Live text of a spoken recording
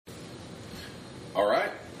All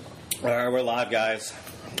right. All right, we're live, guys.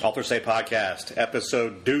 Alter Say Podcast,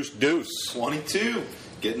 episode Deuce. 22.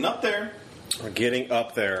 Getting up there. We're getting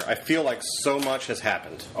up there. I feel like so much has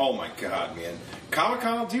happened. Oh, my God, man.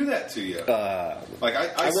 Comic-Con will do that to you. I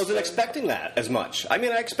wasn't expecting that as much. I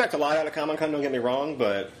mean, I expect a lot out of Comic-Con, don't get me wrong,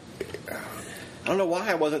 but I don't know why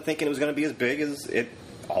I wasn't thinking it was going to be as big as it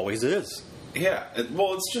always is. Yeah.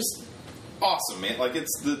 Well, it's just awesome, man. Like,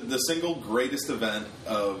 it's the single greatest event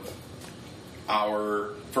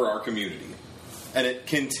for our community. And it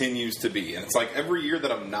continues to be. And it's like every year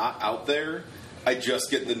that I'm not out there, I just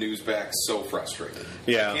get the news back so frustrated.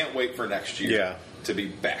 Yeah. I can't wait for next year to be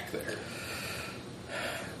back there.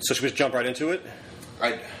 So should we just jump right into it?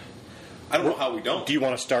 I don't know how we don't. Do you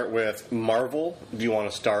want to start with Marvel? Do you want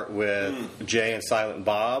to start with Jay and Silent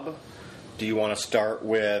Bob? Do you want to start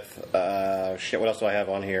with... what else do I have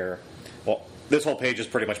on here? Well, this whole page is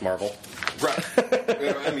pretty much Marvel. Right.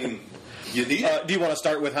 I mean... You need it. Do you want to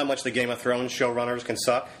start with how much the Game of Thrones showrunners can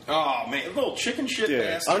suck? Oh, man. Little chicken shit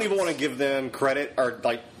bastards. I don't even want to give them credit or,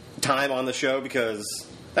 time on the show because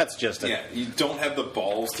that's just... you don't have the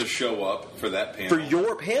balls to show up for that panel. For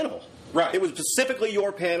your panel. Right. It was specifically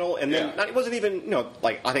your panel, and then it wasn't even,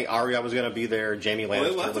 I think Arya was going to be there, Jamie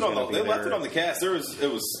Lannister was going to be there. They left it on the cast. It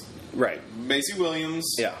was right. Maisie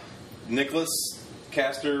Williams, Nicholas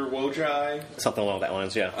Caster Wojai. Something along that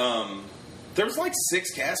lines, There was like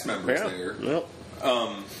 6 cast members there. Yep.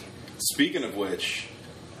 Speaking of which,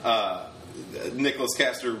 Nicholas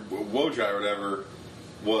Caster Wojai or whatever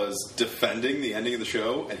was defending the ending of the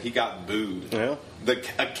show, and he got booed. Yeah.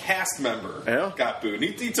 A cast member got booed.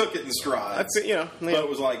 He took it in stride. But it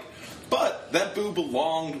was like, but that boo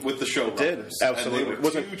belonged with the showrunners. It did, absolutely. And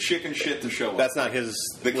they were too chicken shit to show up. That's not his...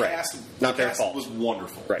 The cast, not the their cast fault. was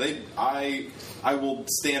wonderful. Right. I will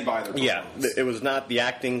stand by their performance. Yeah, it was not the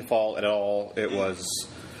acting fault at all. It was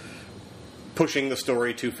pushing the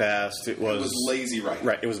story too fast. It was lazy writing.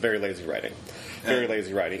 Right, it was very lazy writing. Very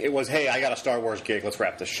lazy writing. It was, hey, I got a Star Wars gig, let's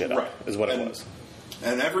wrap this shit up, is what it was.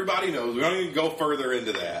 And everybody knows. We don't even go further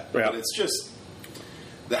into that. Yeah. But it's just,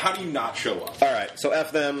 how do you not show up? All right, so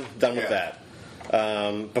F them, done with that.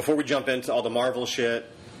 Before we jump into all the Marvel shit,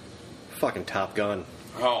 fucking Top Gun.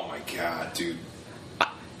 Oh, my God, dude.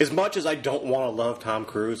 As much as I don't want to love Tom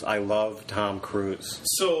Cruise, I love Tom Cruise.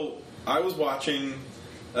 So, I was watching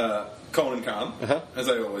Conan Con, as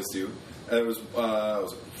I always do. It was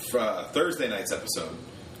Thursday night's episode.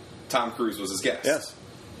 Tom Cruise was his guest. Yes.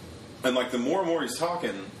 And, the more and more he's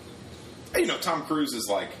talking, Tom Cruise is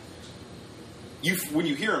like, when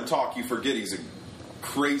you hear him talk, you forget he's a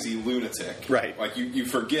crazy lunatic. Right. You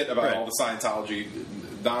forget about all the Scientology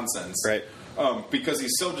nonsense. Right. Because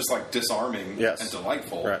he's so just disarming and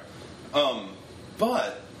delightful. Right.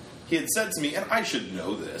 But he had said to me, and I should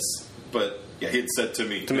know this, but he had said to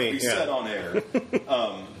me. He said on air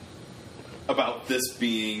about this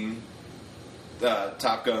being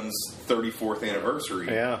Top Gun's 34th anniversary.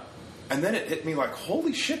 Yeah. And then it hit me like,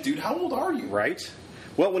 holy shit, dude, how old are you? Right.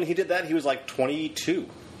 Well, when he did that, he was 22.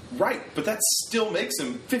 Right, but that still makes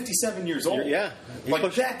him 57 years old. Yeah.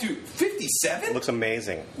 That dude, 57? Looks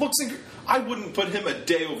amazing. I wouldn't put him a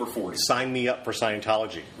day over 40. Sign me up for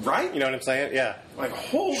Scientology. Right? You know what I'm saying? Yeah.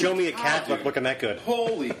 Holy Show me a cow, Catholic looking that good.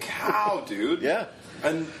 Holy cow, dude. Yeah.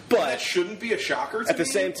 But that shouldn't be a shocker to at the me,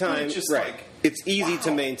 same time, it's just it's easy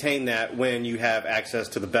to maintain that when you have access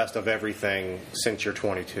to the best of everything since you're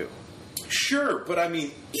 22. Sure, but I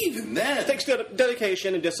mean, even then... It takes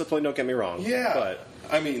dedication and discipline, don't get me wrong. Yeah. But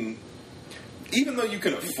I mean, even though you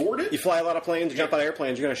can afford it... You fly a lot of planes, you jump out of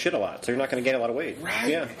airplanes, you're going to shit a lot, so you're not going to gain a lot of weight. Right.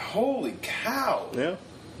 Yeah. Holy cow. Yeah.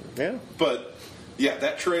 Yeah. But,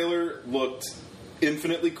 that trailer looked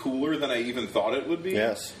infinitely cooler than I even thought it would be.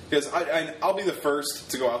 Yes. Because I'll be the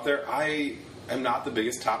first to go out there. I am not the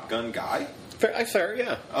biggest Top Gun guy. Fair,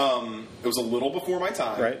 yeah. It was a little before my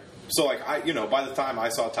time. Right. So, by the time I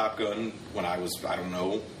saw Top Gun when I was,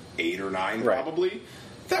 8 or 9 probably,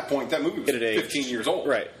 at that point, that movie was 15 years old.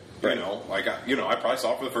 Right. I probably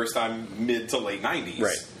saw it for the first time mid to late 90s.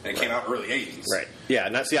 Right. And it came out early 80s. Right. Yeah,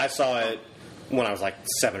 and I saw it when I was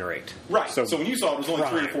 7 or 8. Right. So when you saw it, it was only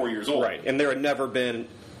 3 or 4 years old. Right. And there had never been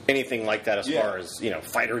anything like that as far as,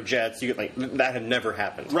 fighter jets. That had never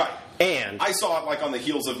happened. Right. And I saw it on the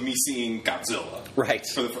heels of me seeing Godzilla. Right.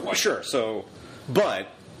 Sure. So, but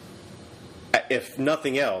if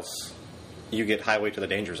nothing else, you get Highway to the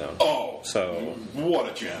Danger Zone. Oh. So what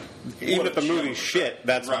a gem. Even if the movie's shit,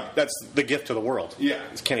 that's the gift to the world. Yeah.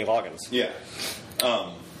 It's Kenny Loggins. Yeah.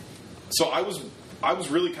 So I was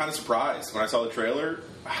really kind of surprised when I saw the trailer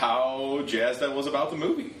how jazzed I was about the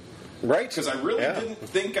movie. Right. Because I really didn't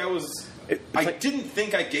think I was I didn't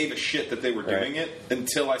think I gave a shit that they were doing it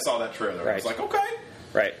until I saw that trailer. I was like, okay.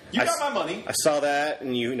 Right. You got my money. I saw that,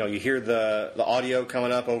 and you hear the audio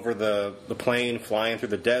coming up over the plane flying through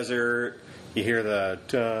the desert. You hear the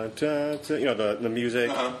the music.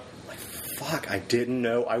 Uh-huh. Like, fuck, I didn't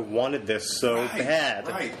know I wanted this so bad.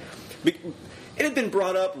 Right. It had been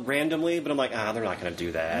brought up randomly, but I'm like, they're not going to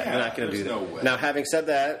do that. Yeah, they're not going to do that. no way. Now, having said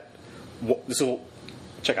that,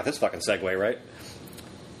 check out this fucking segue, right?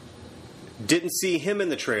 Didn't see him in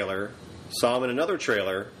the trailer. Saw him in another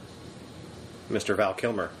trailer. Mr. Val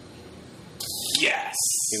Kilmer. Yes.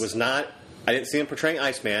 He was not. I didn't see him portraying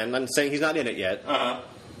Iceman. I'm saying he's not in it yet.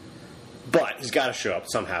 But he's got to show up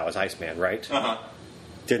somehow as Iceman, right?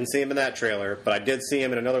 Didn't see him in that trailer, but I did see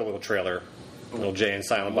him in another little trailer. Little Jay and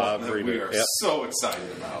Silent Bob reboot. We are so excited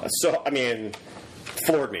about. So, I mean,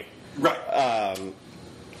 floored me. Right.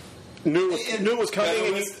 Knew it was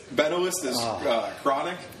coming. Benoist is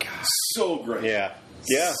Chronic. God. So great. Yeah.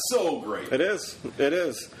 So great. It is.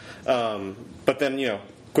 But then,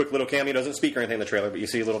 quick little cameo, doesn't speak or anything in the trailer, but you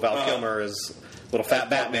see little Val Kilmer as little fat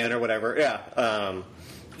Batman or whatever. Yeah.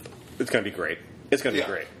 It's going to be great. It's going to be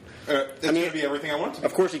great. It's going to be everything I want to be.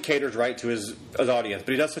 Of course, he caters right to his audience,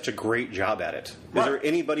 but he does such a great job at it. Is there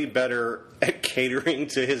anybody better at catering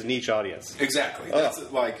to his niche audience? Exactly.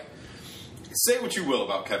 That's like, say what you will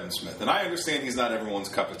about Kevin Smith, and I understand he's not everyone's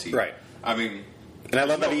cup of tea. Right. I mean... And I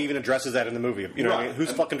love that he even addresses that in the movie. You know what I mean?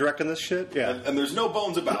 Who's fucking directing this shit? Yeah. And there's no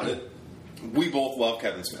bones about it. We both love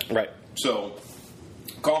Kevin Smith. Right. So,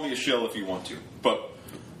 call me a shill if you want to. But,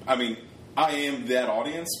 I mean, I am that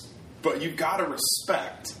audience, but you've got to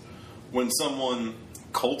respect when someone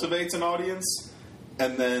cultivates an audience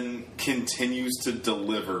and then continues to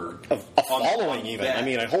deliver a following even. I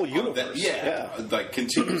mean, a whole universe. Like,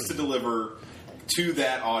 continues to deliver to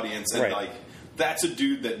that audience. And, like, that's a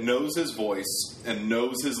dude that knows his voice and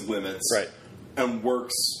knows his limits. Right. And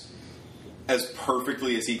works as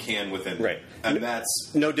perfectly as he can within it. And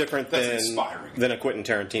that's no different inspiring. than a Quentin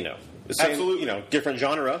Tarantino. Same, absolutely. Different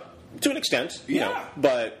genre to an extent.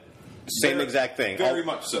 But same exact thing. Very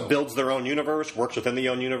much so. Builds their own universe, works within the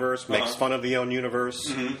own universe, makes fun of the own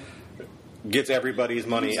universe, gets everybody's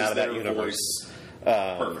money out of that universe.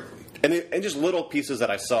 Perfectly. And just little pieces that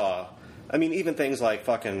I saw. I mean, even things like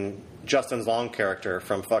fucking Justin's Long character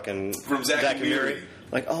from Zack and Miri.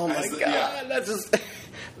 Like, oh my god, that's just...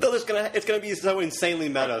 it's gonna be so insanely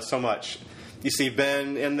meta so much. You see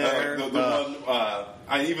Ben in there.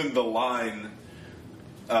 Even the line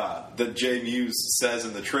that Jay Muse says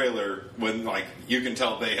in the trailer when, like, you can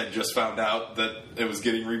tell they had just found out that it was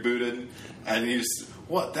getting rebooted, and he's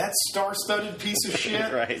that star-studded piece of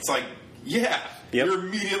shit. Right. It's like, you're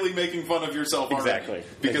immediately making fun of yourself already.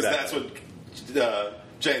 Because that's what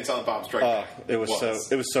Jay and Silent Bob Strike Back it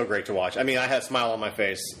was so great to watch. I mean, I had a smile on my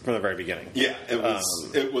face from the very beginning. Yeah,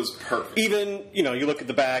 it was perfect. Even, you look at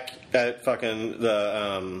the back at fucking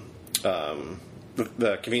the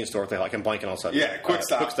convenience store thing, like I'm blanking all of a sudden. Yeah, Quick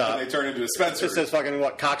Stop. And they turn into a Spencer. It says fucking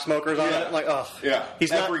cock smokers on it. Like,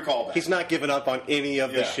 every callback. He's not giving up on any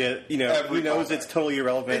of the shit. He knows callback. It's totally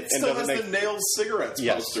irrelevant. It still has the Nails Cigarettes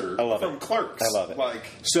poster from Clerks. I love it.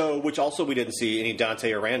 So, which also we didn't see any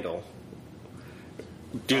Dante or Randall.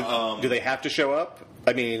 Do they have to show up?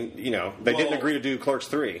 I mean, they didn't agree to do Clerks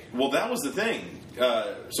 3. Well, that was the thing.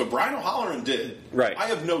 So Brian O'Halloran did. Right. I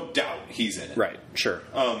have no doubt he's in it. Right. Sure.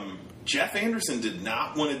 Jeff Anderson did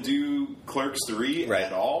not want to do Clerks 3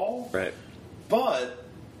 at all. Right. But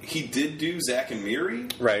he did do Zack and Miri.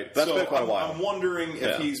 Right. That's been quite a while. I'm wondering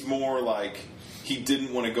if he's more like he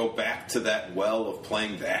didn't want to go back to that well of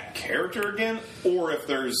playing that character again, or if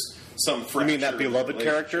there's some fracture. You mean that beloved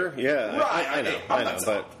character? Yeah. Right. I know.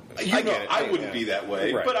 But I get it. I wouldn't be that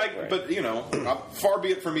way. Right, but far be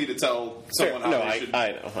it for me to tell someone how they should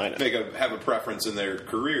I know. have a preference in their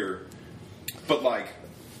career. But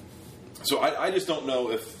so I just don't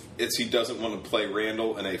know if he doesn't want to play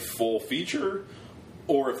Randall in a full feature,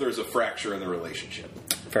 or if there's a fracture in the relationship.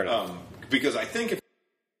 Fair enough. Because I think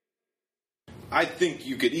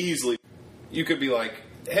you could be like,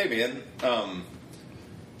 hey man,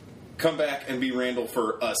 come back and be Randall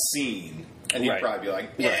for a scene, and he'd probably be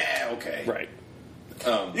like, okay, right.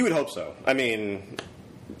 You would hope so. I mean,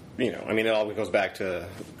 it all goes back to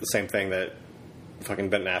the same thing that fucking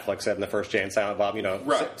Ben Affleck said in the first Jay and Silent Bob.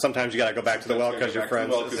 Sometimes you got to go back to the well because your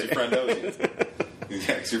friend knows you.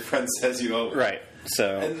 Because your friend says you over. Right.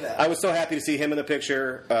 So I was so happy to see him in the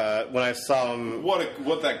picture when I saw him.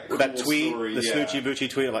 That tweet, story, the Snoochie Boochie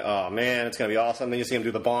tweet. I'm like, oh man, it's gonna be awesome. Then you see him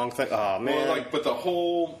do the bong thing. Oh man. Well, but the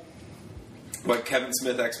whole like Kevin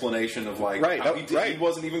Smith explanation of like how he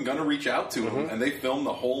wasn't even going to reach out to him, and they filmed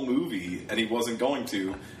the whole movie, and he wasn't going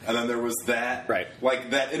to. And then there was that,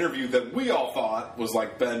 like that interview that we all thought was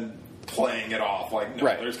like Ben playing it off, like no,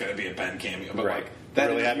 there's going to be a Ben cameo, but like that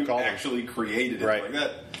really interview actually created it, like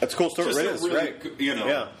that. That's a cool story. Really, you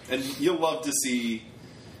know, and you'll love to see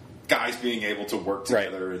guys being able to work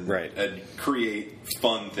together and create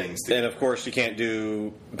fun things together. And of course, you can't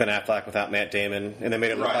do Ben Affleck without Matt Damon, and they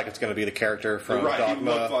made it look like it's going to be the character from Dogma.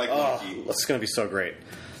 He looked like it's going to be so great.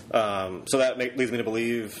 So that leads me to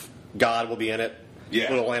believe God will be in it. Yeah,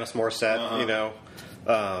 little Alanis Morissette. You know,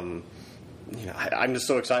 I'm just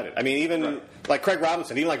so excited. I mean, even like Craig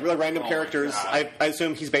Robinson, even like really random characters. I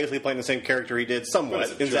assume he's basically playing the same character he did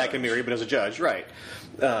somewhat in Zack and Miri, but as a judge, right?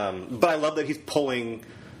 But I love that he's pulling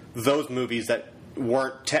those movies that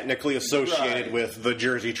weren't technically associated with the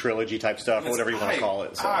Jersey trilogy type stuff, or whatever you want to call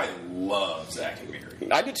it. So. I love Zack and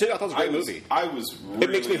Miri. I did too. I thought it was a great movie. It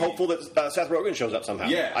makes me hopeful that Seth Rogen shows up somehow.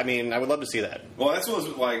 Yeah. I mean, I would love to see that. Well, that's what was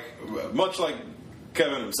like, much like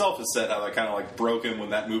Kevin himself has said, how that kind of like broke him when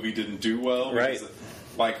that movie didn't do well. Right. Because,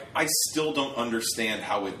 like, I still don't understand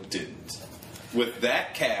how it didn't. With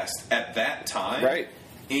that cast at that time. Right.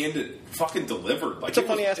 And it fucking delivered. Like, it's a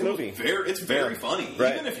funny-ass movie. It's very funny.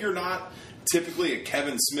 Right. Even if you're not typically a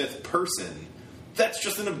Kevin Smith person, that's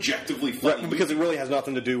just an objectively funny movie. Because it really has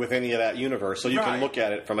nothing to do with any of that universe, so you can look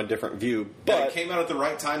at it from a different view. But it came out at the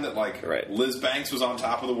right time that, like, Liz Banks was on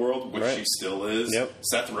top of the world, which she still is. Yep.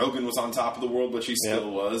 Seth Rogen was on top of the world, which he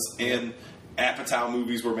still was. And Apatow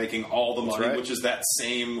movies were making all the money, which is that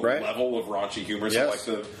same level of raunchy humor. So,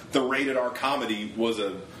 like, the rated R comedy was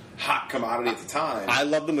a hot commodity at the time. I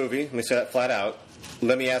love the movie. Let me say that flat out.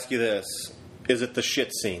 Let me ask you this. Is it the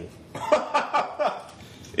shit scene?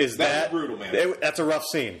 Is that brutal, man? That's a rough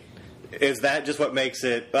scene. Is that just what makes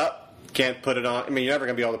it can't put it on? I mean, you're never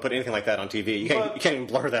going to be able to put anything like that on TV. You can't even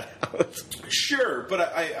blur that out. Sure,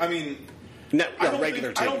 but I mean... I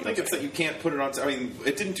don't think it's that you can't put it on... I mean,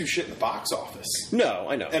 it didn't do shit in the box office. No,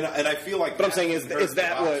 I know. And I feel like... But I'm saying, is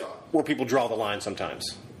that where people draw the line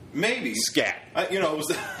sometimes? Maybe. Scat. It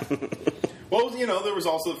was... well, there was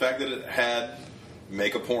also the fact that it had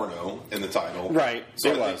make a porno in the title. Right.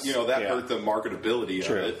 So I think, that hurt the marketability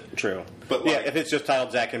of it. True. But if it's just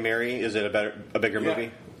titled Zack and Miri, is it a bigger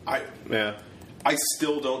movie? I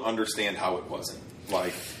still don't understand how it wasn't.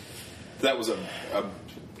 Like, that was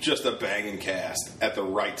just a banging cast at the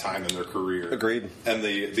right time in their career. Agreed. And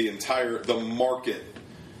the market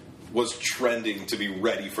was trending to be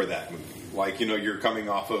ready for that movie. Like, you're coming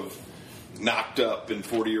off of Knocked Up and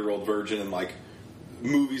 40-Year-Old Virgin and, like,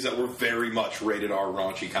 movies that were very much rated R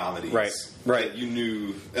raunchy comedies. Right. That you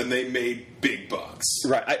knew, and they made big bucks.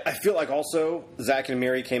 Right. I feel like also Zack and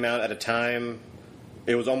Miri came out at a time,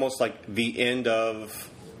 it was almost like the end of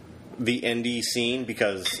the indie scene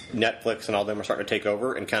because Netflix and all them were starting to take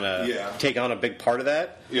over and kind of take on a big part of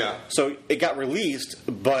that. Yeah. So it got released,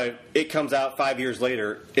 but it comes out 5 years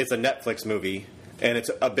later. It's a Netflix movie. And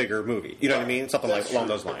it's a bigger movie. You know what I mean? Something along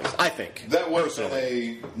those lines. I think. That was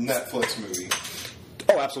a Netflix movie.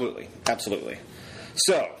 Oh, absolutely. Absolutely.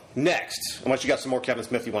 So, next, unless you got some more Kevin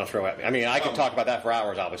Smith you want to throw at me. I mean, I could talk about that for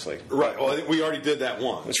hours, obviously. Right. Well, I think we already did that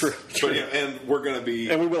once. True. But, and we're going to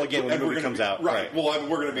be... And we will again when the movie comes out. Right. Well,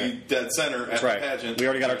 we're going to be dead center at the pageant. We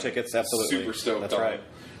already got our tickets. Absolutely. Super stoked. That's right.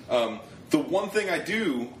 The one thing I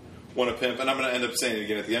do want to pimp, and I'm going to end up saying it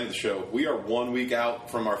again at the end of the show, we are 1 week out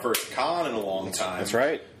from our first con in a long time. That's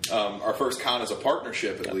right. Our first con is a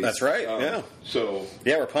partnership, at least. That's right, So...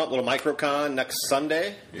 Yeah, we're pumped. Little micro-con next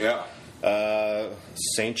Sunday. Yeah.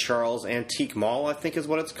 St. Charles Antique Mall, I think is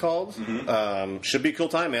what it's called. Mm-hmm. Should be a cool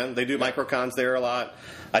time, man. They do micro-cons there a lot.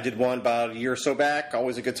 I did one about a year or so back.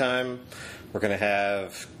 Always a good time. We're going to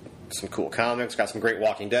have... some cool comics, got some great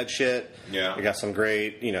Walking Dead shit. Yeah. We got some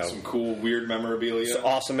great, some cool, weird memorabilia. Some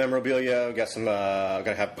awesome memorabilia. We got some,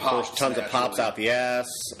 gonna have pops, tons of pops out the ass.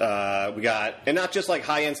 We got, and not just like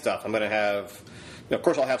high end stuff. I'm gonna have, of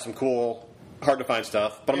course, I'll have some cool, hard to find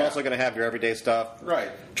stuff, but I'm also gonna have your everyday stuff. Right.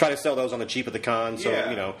 Try to sell those on the cheap at the con, so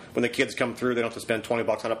when the kids come through, they don't have to spend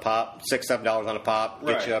 $20 on a pop, $6-7 on a pop.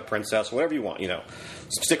 Get you a princess, whatever you want.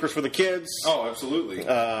 Some stickers for the kids. Oh, absolutely.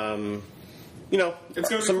 It's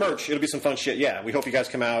gonna be some merch. It'll be some fun shit. Yeah, we hope you guys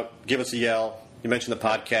come out. Give us a yell. You mentioned the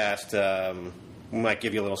podcast. We might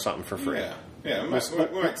give you a little something for free. Yeah. We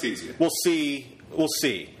might tease you. We'll see. We'll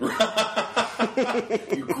see. You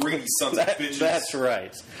greedy sons of bitches. That's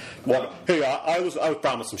right. Well, hey, I was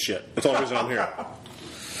promised some shit. That's the only reason I'm here.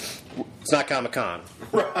 It's not Comic-Con.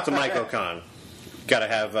 It's a micro-con. Got to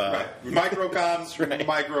have... Micro-cons,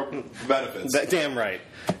 micro benefits. Damn right.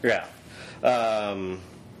 Yeah.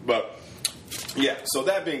 But... Yeah, so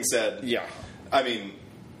that being said, I mean,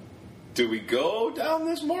 do we go down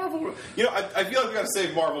this Marvel? You know, I feel like we got to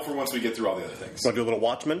save Marvel for once we get through all the other things. Want to do a little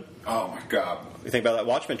Watchmen? Oh my god! What do you think about that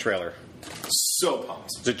Watchmen trailer? So pumped.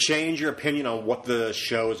 Does it change your opinion on what the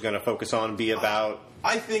show is going to focus on, be about?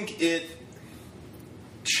 I think it...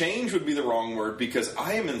 Change would be the wrong word, because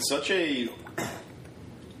I am in such a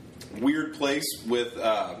weird place with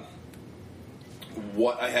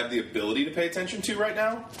what I have the ability to pay attention to right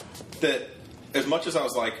now, that as much as I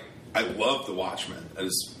was like, I love The Watchmen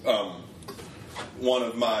as one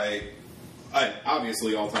of my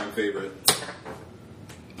obviously all-time favorite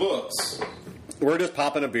books. We're just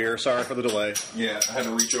popping a beer. Sorry for the delay. Yeah, I had to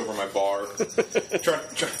reach over my bar. Trying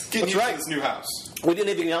to get used to this new house. We didn't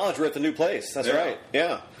even acknowledge we're at the new place. That's right.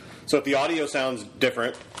 Yeah. So if the audio sounds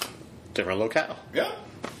different locale. Yeah.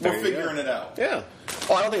 We're figuring it out. Yeah.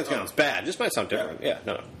 Oh, I don't think it sounds bad. It just might sound different. Yeah.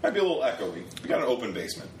 No. Might be a little echoey. We got an open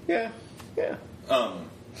basement. Yeah.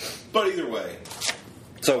 But either way.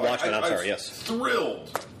 So Watchmen, I'm sorry, yes.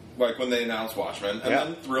 Thrilled, like, when they announced Watchmen. And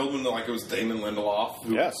then thrilled when, like, it was Damon Lindelof.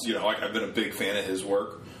 Who, you know, like, I've been a big fan of his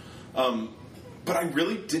work. But I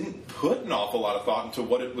really didn't put an awful lot of thought into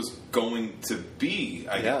what it was going to be,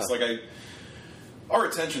 I guess. Like, our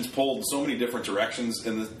attention's pulled in so many different directions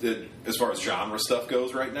as far as genre stuff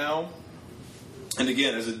goes right now. And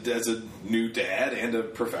again, as a new dad and a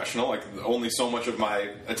professional, like, only so much of my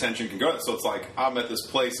attention can go. So it's like I'm at this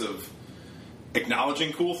place of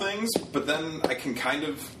acknowledging cool things, but then I can kind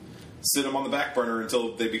of sit them on the back burner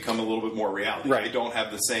until they become a little bit more reality. Right. I don't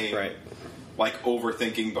have the same like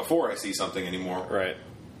overthinking before I see something anymore. Right.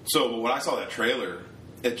 So when I saw that trailer,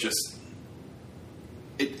 it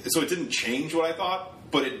didn't change what I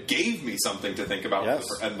thought, but it gave me something to think about. Yes.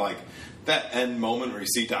 And like that end moment where you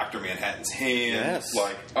see Dr. Manhattan's hand,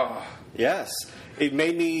 Yes. It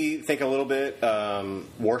made me think a little bit,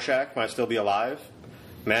 Rorschach might still be alive.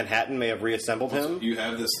 Manhattan may have reassembled him. You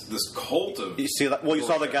have this cult of... You see that? Well, you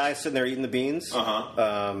saw the guy sitting there eating the beans.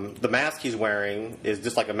 The mask he's wearing is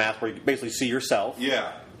just like a mask where you basically see yourself.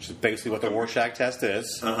 Yeah. Which is basically what the Rorschach test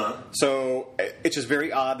is. So it's just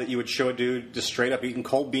very odd that you would show a dude just straight up eating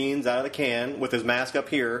cold beans out of the can with his mask up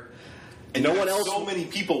here. And no one else... so many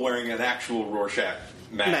people wearing an actual Rorschach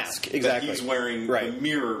mask. Exactly. That he's wearing the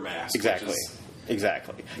mirror mask. Exactly.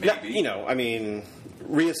 Maybe. Now, you know, I mean...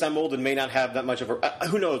 reassembled and may not have that much of a...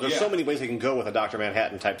 who knows? There's so many ways they can go with a Dr.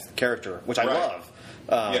 Manhattan type character, which I love.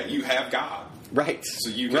 You have God. Right. So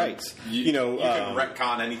you can, you can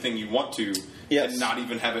retcon anything you want to and not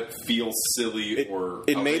even have it feel silly or...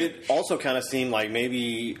 It made it also kind of seem like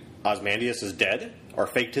maybe Ozymandias is dead or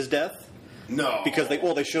faked his death. No. Because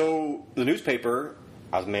they show the newspaper,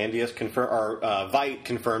 Ozymandias Veidt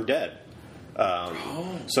confirmed dead.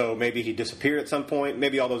 So maybe he disappeared at some point.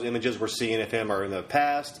 Maybe all those images we're seeing of him are in the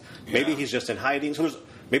past. Maybe he's just in hiding. So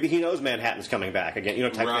maybe he knows Manhattan's coming back again. You know,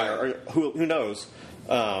 type thing. Or who knows?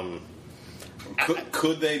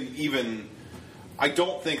 Could they even? I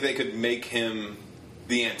don't think they could make him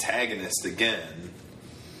the antagonist again.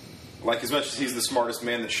 Like, as much as he's the smartest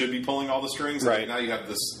man that should be pulling all the strings, like, now you have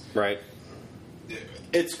this. Right.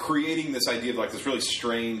 It's creating this idea of like this really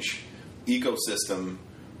strange ecosystem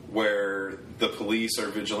where the police are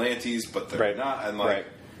vigilantes, but they're not. And like,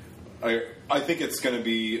 I think it's going to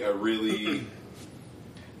be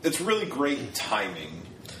it's really great timing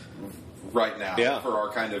right now for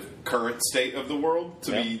our kind of current state of the world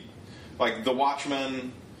to be like The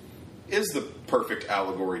Watchmen is the perfect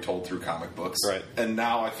allegory told through comic books. Right. And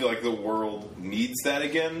now I feel like the world needs that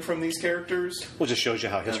again from these characters. Well, it just shows you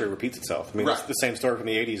how history repeats itself. I mean, it's the same story from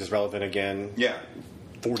the 80s is relevant again.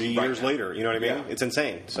 40 years later, you know what I mean? It's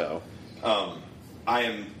insane. So, I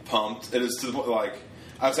am pumped. It is to the point, like,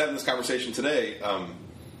 I was having this conversation today.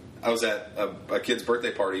 I was at a kid's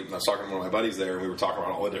birthday party, and I was talking to one of my buddies there, and we were talking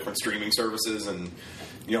about all the different streaming services, and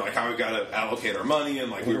you know, like how we've got to allocate our money,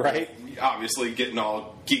 and like we were obviously getting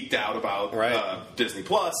all geeked out about Disney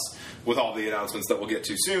Plus with all the announcements that we'll get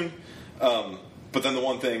to soon. But then the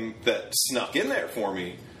one thing that snuck in there for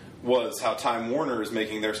me was how Time Warner is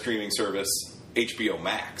making their streaming service HBO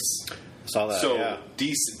Max. Saw that. So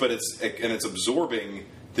DC, but it's absorbing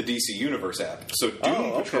the DC Universe app. So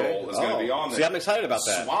Doom Patrol is going to be on there. See, I'm excited about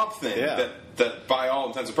that. Swamp Thing, that by all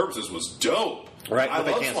intents and purposes was dope. Right, I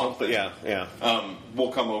love Swamp Thing. Yeah.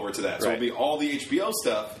 We'll come over to that. So it'll be all the HBO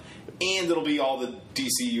stuff, and it'll be all the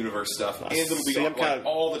DC Universe stuff, and it'll be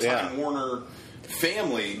all the Time Warner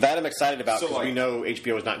family. That I'm excited about because we know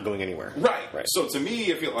HBO is not going anywhere. Right. So to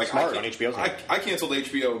me, I feel like Smart on HBO's I canceled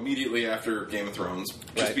HBO immediately after Game of Thrones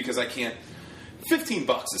just because I can't.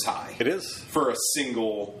 $15 is high. It is for a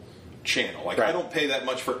single channel. Like I don't pay that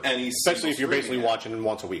much for any, especially if you're basically watching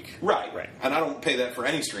once a week. Right. And I don't pay that for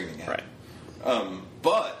any streaming app. Right.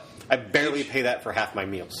 But I barely pay that for half my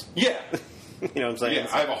meals. Yeah. You know what I'm saying? Yeah,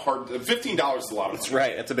 I have a hard... $15 is a lot of money. That's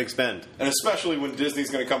right. That's a big spend. And especially when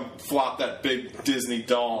Disney's going to come flop that big Disney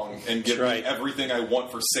dong and give me everything I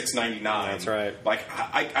want for $6.99. That's right. Like,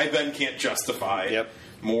 I then can't justify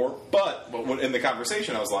more. But in the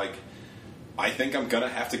conversation, I was like, I think I'm going to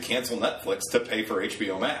have to cancel Netflix to pay for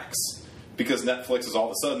HBO Max. Because Netflix is all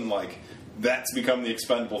of a sudden, like, that's become the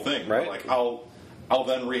expendable thing. Right. Like, I'll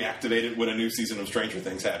then reactivate it when a new season of Stranger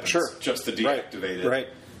Things happens. Sure. Just to deactivate it. Right.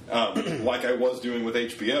 Like I was doing with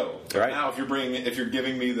HBO. Right. Now, if you're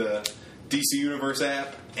giving me the DC Universe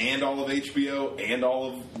app and all of HBO and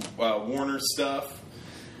all of Warner's stuff,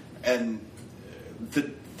 and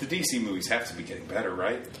the DC movies have to be getting better,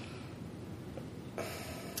 right?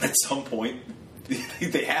 At some point,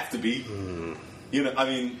 they have to be. You know, I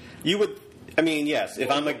mean, you would. I mean, yes.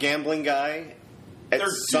 If I'm a gambling guy. At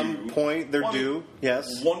some point, they're due,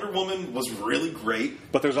 yes. Wonder Woman was really great.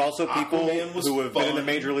 But there's also people who have been in the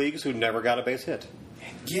major leagues who never got a base hit.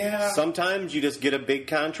 Yeah. Sometimes you just get a big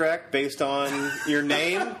contract based on your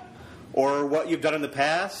name or what you've done in the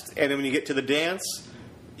past, and then when you get to the dance,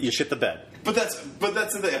 you shit the bed. But that's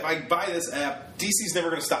the thing. If I buy this app, DC's never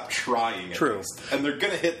going to stop trying. True. And they're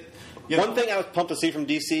going to hit... One thing I was pumped to see from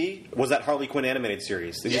DC was that Harley Quinn animated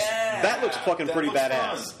series. That looks fucking pretty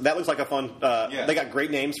badass. Fun. That looks like a fun... They got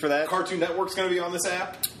great names for that. Cartoon Network's going to be on this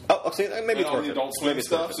app. Oh, okay, maybe it's all the Adult Swim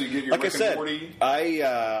stuff, so you get your like Rick I said, and Morty.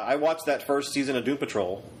 I watched that first season of Doom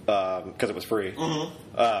Patrol because it was free. Mm-hmm.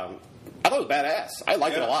 I thought it was badass. I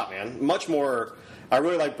liked it a lot, man. Much more... I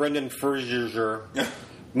really like Brendan Fraser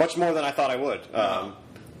much more than I thought I would.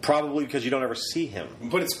 Probably because you don't ever see him.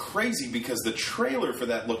 But it's crazy because the trailer for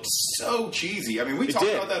that looked so cheesy. I mean, we talked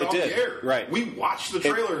about that on the air. Right. We watched the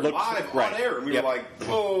trailer live on air, and we were like,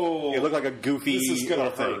 "Oh, it looked like a goofy this is gonna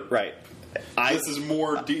thing." hurt. Right. This is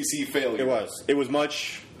more DC failure. It was. It was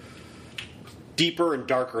much deeper and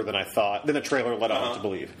darker than I thought. Than the trailer led on to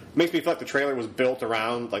believe. Makes me feel like the trailer was built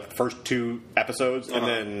around like the first 2 episodes, and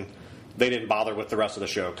then they didn't bother with the rest of the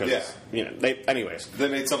show because anyways, they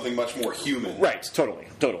made something much more human. Right. Totally.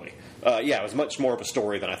 It was much more of a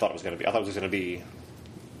story than I thought it was going to be. I thought it was going to be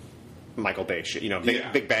Michael Bay shit,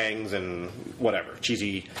 big bangs and whatever,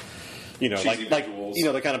 cheesy, like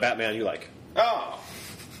the kind of Batman you like. Oh,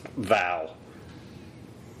 Val,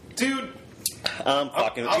 dude. I'm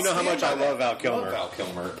fucking. You know how much I love Val Kilmer. I love Val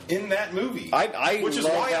Kilmer in that movie. Which is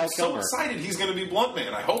why I'm so excited he's going to be Blunt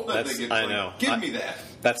Man. I hope that they get. I know. Give me that.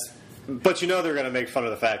 But they're going to make fun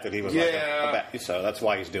of the fact that he was so that's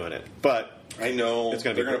why he's doing it. But I know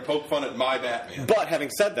they're going to poke fun at my Batman. But having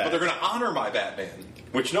said that, they're going to honor my Batman,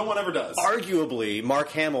 which no one ever does. Arguably, Mark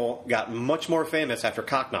Hamill got much more famous after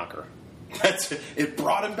Cockknocker. It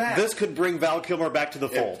brought him back. This could bring Val Kilmer back to the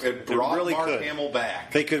fold. It brought Mark Hamill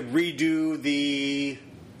back. They could redo the...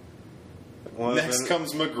 Next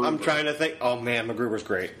comes MacGruber. I'm trying to think. Oh, man, MacGruber's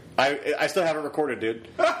great. I still have it recorded, dude.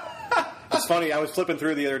 It's funny. I was flipping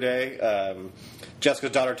through the other day.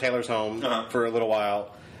 Jessica's daughter Taylor's home for a little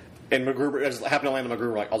while. And MacGruber, I just happened to land on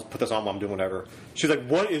MacGruber, like, I'll put this on while I'm doing whatever. She's like,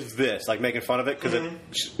 what is this? Like, making fun of it. Because it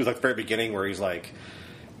was like the very beginning where he's like...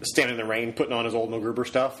 standing in the rain, putting on his old MacGruber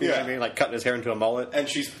stuff. You know what I mean? Like cutting his hair into a mullet. And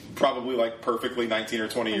she's probably like perfectly 19 or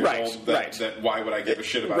 20 years old. That why would I give a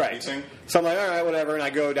shit about anything? So I'm like, all right, whatever. And I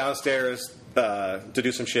go downstairs to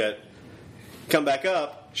do some shit. Come back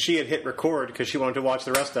up. She had hit record because she wanted to watch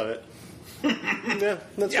the rest of it. Yeah,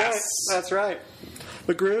 that's right. That's right.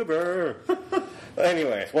 MacGruber.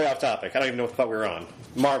 Anyway, way off topic. I don't even know what the fuck we were on.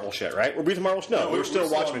 Marvel shit, right? Were we the Marvel shit? No, we were still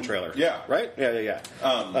Watchmen trailer. Yeah. Right? Yeah.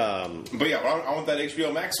 But yeah, I want that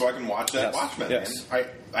HBO Max so I can watch that Watchmen, man.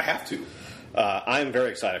 I have to. I'm very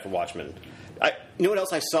excited for Watchmen. You know what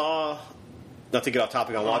else I saw? Not to get off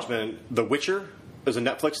topic on Watchmen, The Witcher is a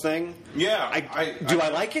Netflix thing. Yeah. I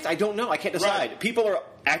like it? I don't know. I can't decide. Right. People are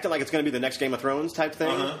acting like it's going to be the next Game of Thrones type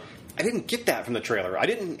thing. I didn't get that from the trailer. I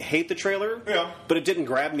didn't hate the trailer, but it didn't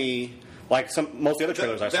grab me... like most of the other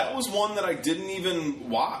trailers I saw. That was one that I didn't even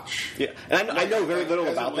watch. Yeah, and I know very little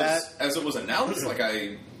about that. As it was announced, like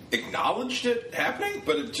I acknowledged it happening,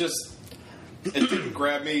 but it didn't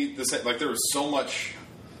grab me. Like there was so much.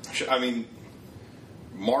 I mean,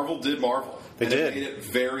 Marvel did Marvel. They did. It made it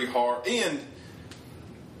very hard. And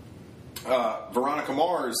Veronica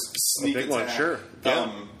Mars sneak attack. One, sure. Yeah.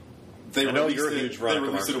 They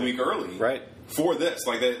released it a week early, right? For this,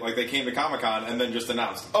 like they came to Comic-Con and then just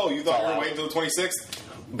announced, "Oh, you thought you were waiting until the 26th?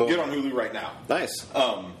 Boom. Get on Hulu right now." Nice.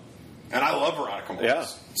 And I love Veronica Mars. Yeah.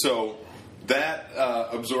 So that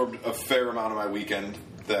absorbed a fair amount of my weekend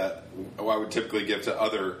that I would typically give to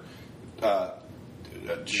other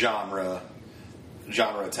genre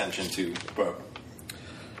attention to. But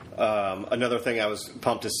Another thing I was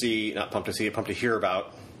pumped to hear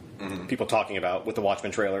about, people talking about with the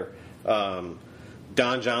Watchmen trailer.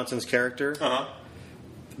 Don Johnson's character.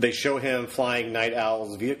 They show him flying Night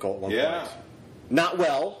Owl's vehicle at one point. Not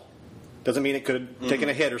well. Doesn't mean it could have taken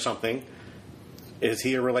a hit or something. Is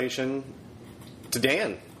he a relation to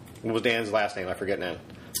Dan? What was Dan's last name? I forget now.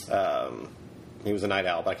 He was a Night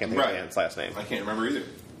Owl, but I can't think of Dan's last name. I can't remember either.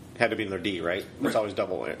 Had to be another D, right? It's always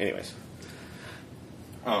double. Anyways.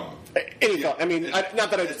 Any thought? I mean, not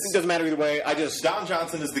that it doesn't matter either way. Don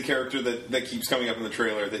Johnson is the character that keeps coming up in the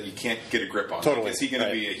trailer that you can't get a grip on. Totally. Is he going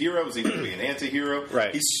to be a hero? Is he going to be an anti-hero?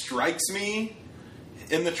 Right. He strikes me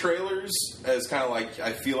in the trailers as kind of like,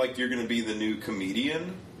 I feel like you're going to be the new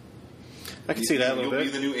comedian. I can see that a little bit.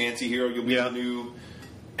 You'll be the new anti-hero. You'll be the new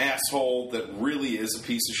asshole that really is a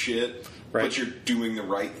piece of shit, but you're doing the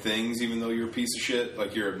right things even though you're a piece of shit.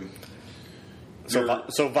 Like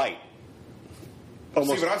So Veidt.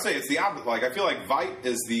 Almost. See, what I'm saying, it's the opposite. Like, I feel like Veidt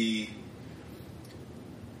is the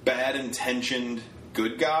bad-intentioned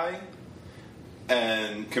good guy,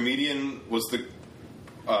 and Comedian was the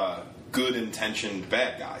good-intentioned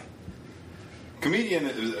bad guy.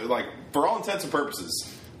 Comedian, like, for all intents and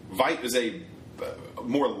purposes, Veidt is a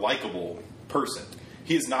more likable person.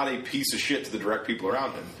 He is not a piece of shit to the direct people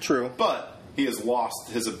around him. True. But he has lost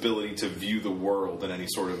his ability to view the world in any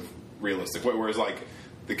sort of realistic way. Whereas, like,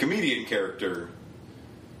 the Comedian character,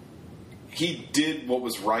 he did what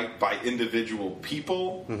was right by individual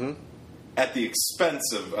people at the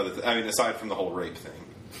expense of other I mean, aside from the whole rape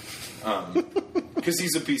thing. Because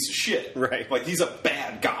he's a piece of shit. Right. Like, he's a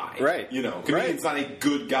bad guy. Right. You know, Comedian's not a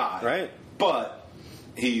good guy. Right. But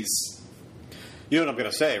he's... You know what I'm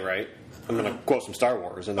going to say, right? I'm going to quote some Star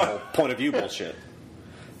Wars and the whole point of view bullshit.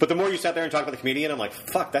 But the more you sat there and talked about the Comedian, I'm like,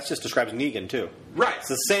 fuck, that just describes Negan, too. Right. It's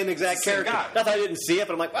the same exact character. Not that I didn't see it,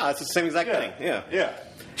 but I'm like, wow, it's the same exact thing. Yeah.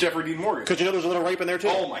 Jeffrey Dean Morgan. Because you know there's a little rape in there, too?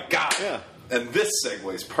 Oh, my God. Yeah. And this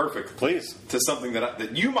segues perfectly. Please. To something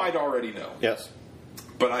that you might already know. Yes.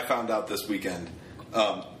 But I found out this weekend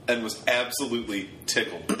and was absolutely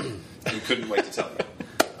tickled and couldn't wait to tell you.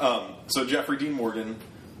 So Jeffrey Dean Morgan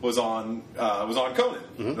was on Conan. Was on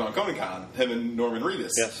Conan Con. Him and Norman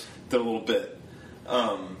Reedus did a little bit.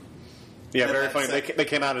 Yeah, very funny. They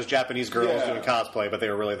came out as Japanese girls doing cosplay, but they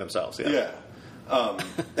were really themselves. Yeah.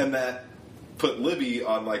 And that put Libby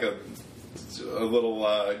on like a little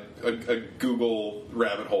a Google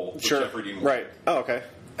rabbit hole with Jeffrey Dean Morgan. Right. Oh, okay.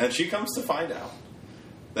 And she comes to find out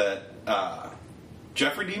that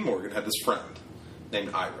Jeffrey Dean Morgan had this friend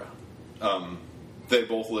named Ira. They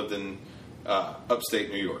both lived in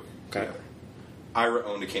upstate New York. Okay. Together. Ira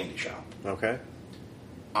owned a candy shop. Okay.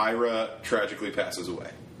 Ira tragically passes away.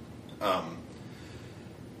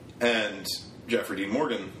 And Jeffrey Dean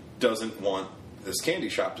Morgan doesn't want this candy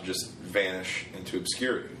shop to just vanish into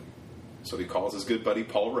obscurity. So he calls his good buddy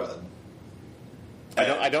Paul Rudd.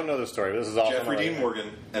 I don't know the story, but this is awesome. Jeffrey Dean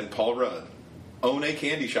Morgan and Paul Rudd own a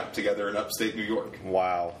candy shop together in upstate New York.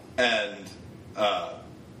 Wow. And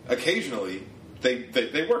occasionally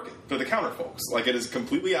they work it for the counter folks. Like, it is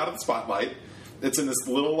completely out of the spotlight. It's in this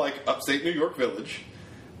little, like, upstate New York village.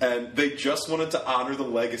 And they just wanted to honor the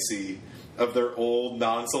legacy of their old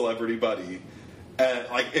non-celebrity buddy. And,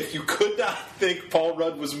 like, if you could not think Paul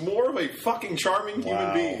Rudd was more of a fucking charming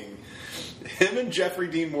human being, him and Jeffrey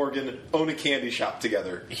Dean Morgan own a candy shop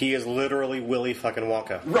together. He is literally Willy fucking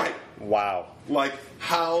Wonka. Right. Wow. Like,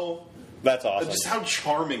 how... That's awesome. Just how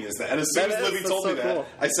charming is that? And as soon as Libby told me that,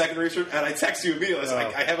 I second researched and I texted you immediately. I was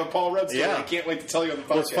like, I have a Paul Rudd story. I can't wait to tell you on the podcast.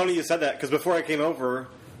 Well, it's funny you said that, because before I came over,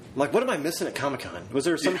 I'm like, what am I missing at Comic-Con? Was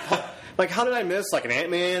there some... Like, how did I miss, like, an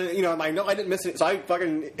Ant-Man? You know, I know I didn't miss it. So I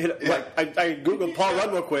fucking hit... Like, I Googled Paul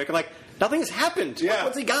Rudd real quick. I'm like, nothing has happened. Yeah. Like,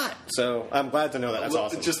 what's he got? So I'm glad to know that. That's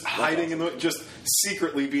awesome. Just hiding in the... Just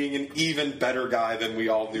secretly being an even better guy than we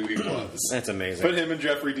all knew he was. That's amazing. But him and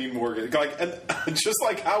Jeffrey Dean Morgan... Like, and just,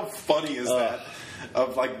 like, how funny is that?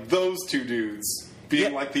 Of, like, those two dudes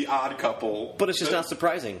being, like, the odd couple. But it's just not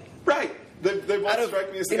surprising. Right. They both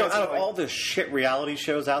strike me as the guys out of all the shit reality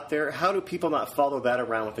shows out there, how do people not follow that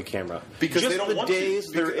around with the camera? Because just they don't want to. Days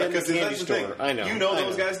they're in the candy store. I know. You know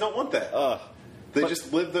those guys don't want that. They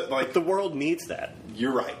just live the... Like, the world needs that.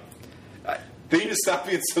 You're right. They need to stop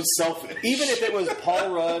being so selfish. Even if it was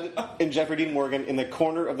Paul Rudd and Jeffrey Dean Morgan in the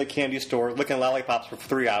corner of the candy store licking lollipops for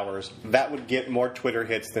 3 hours, that would get more Twitter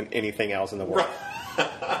hits than anything else in the world.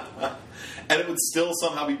 Right. And it would still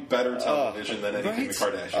somehow be better television than anything the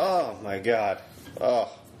Kardashians. Oh, my God.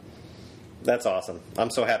 Oh. That's awesome. I'm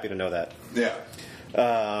so happy to know that. Yeah.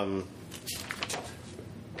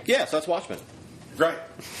 Yeah, so that's Watchmen. Right.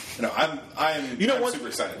 I'm super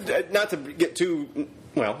excited. Not to get too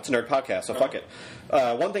Well, it's a nerd podcast, so fuck it.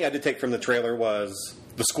 One thing I did take from the trailer was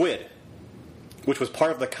the squid, which was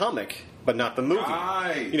part of the comic, but not the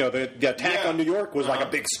movie. You know, the attack on New York was like a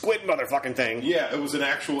big squid motherfucking thing. Yeah, it was an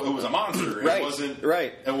actual, it was a monster. Right. It wasn't,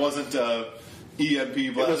 right. It wasn't EMP blast.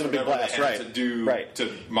 It wasn't a big blast, right. To do,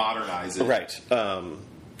 to modernize it. Right.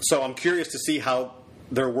 So I'm curious to see how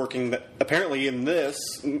they're working, apparently in this...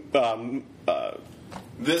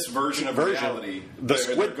 this version of reality, the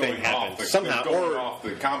squid thing happened somehow, or off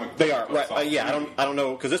the comic. They are right. I don't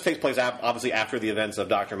know, because this takes place obviously after the events of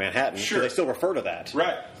Dr. Manhattan. Sure, so they still refer to that.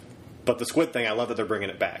 Right. But the squid thing, I love that they're bringing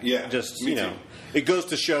it back. Yeah, just me too. It goes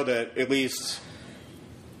to show that at least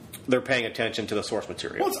they're paying attention to the source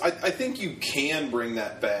material. Well, I think you can bring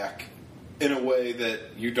that back in a way that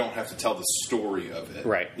you don't have to tell the story of it,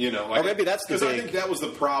 right? You know, like, or maybe that's because I think that was the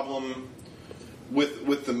problem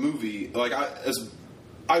with the movie. Like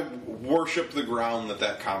I worship the ground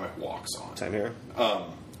that comic walks on. Same here.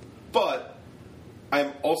 But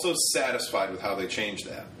I'm also satisfied with how they changed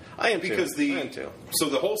that. I am because too. I am too. So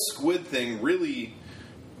the whole squid thing really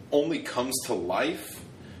only comes to life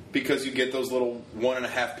because you get those little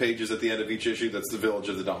 1.5 pages at the end of each issue. That's the Village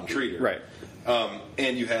of the Dawn Treader, right?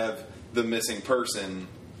 And you have the missing person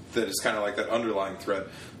that is kind of like that underlying thread.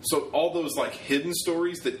 So all those like hidden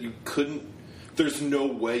stories that you couldn't. There's no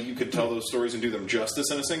way you could tell those stories and do them justice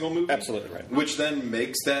in a single movie. Absolutely right. Which then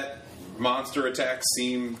makes that monster attack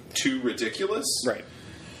seem too ridiculous. Right.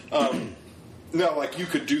 No, like you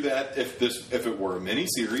could do that if it were a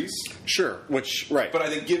miniseries. Sure. Right. But I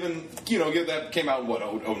think given that came out in what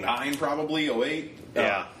 09 probably 08.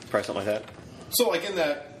 Yeah, probably something like that. So like in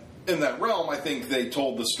that realm, I think they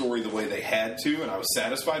told the story the way they had to, and I was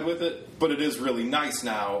satisfied with it. But it is really nice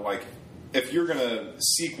now. Like if you're gonna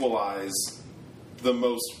sequelize the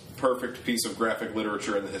most perfect piece of graphic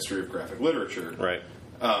literature in the history of graphic literature, right?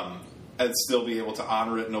 And still be able to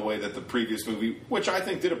honor it in a way that the previous movie, which I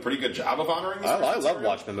think did a pretty good job of honoring. I love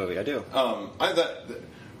watching the movie. I do.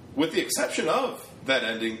 With the exception of that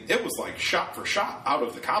ending, it was like shot for shot out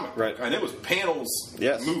of the comic book, right? And it was panels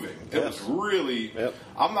moving. It was really. Yep.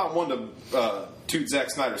 I'm not one to toot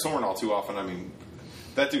Zack Snyder's horn all too often. I mean,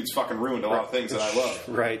 that dude's fucking ruined a lot of things that I love.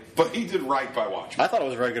 Right. But he did right by Watchmen. I thought it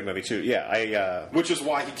was a very good movie, too. Yeah, which is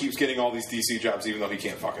why he keeps getting all these DC jobs, even though he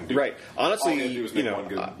can't fucking do it. Right. Honestly,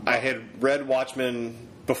 I had read Watchmen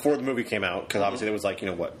before the movie came out, because obviously it was like,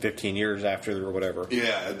 15 years after or whatever.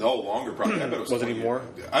 Yeah, longer probably. I bet it was it more?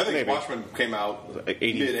 I think Watchmen came out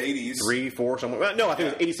mid-80s. 3, 4, somewhere. No, I think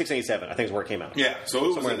it was 86 and 87. I think is where it came out. Yeah, so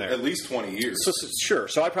it was at least 20 years. Sure.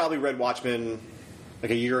 So I probably read Watchmen like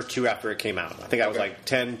a year or two after it came out. I think I was like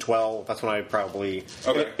 10, 12. That's when I probably...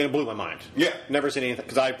 Okay. It blew my mind. Yeah. Never seen anything...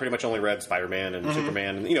 Because I pretty much only read Spider-Man and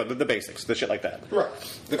Superman and, the basics, the shit like that. Right.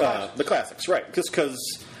 The classics, right. Just because...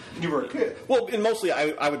 You were a kid. Well, and mostly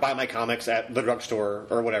I would buy my comics at the drugstore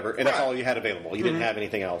or whatever, and that's all you had available. You didn't have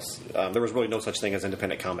anything else. There was really no such thing as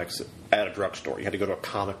independent comics at a drugstore. You had to go to a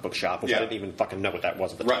comic book shop, which I didn't even fucking know what that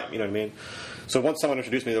was at the time. You know what I mean? So once someone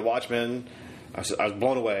introduced me to Watchmen, I was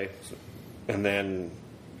blown away. And then...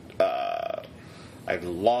 I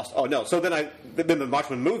lost. Oh no! So then the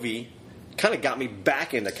Watchmen movie kind of got me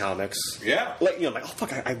back into comics. Yeah. Like I'm like, oh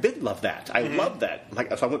fuck! I did love that. I loved that.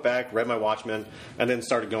 Like, so I went back, read my Watchmen, and then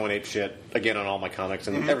started going ape shit again on all my comics.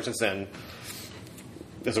 And ever since then,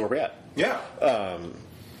 this is where we're at. Yeah.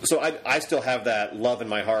 So I still have that love in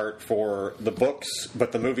my heart for the books,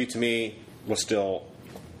 but the movie to me was still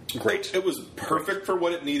great. It was perfect for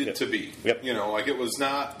what it needed to be. Yep. It was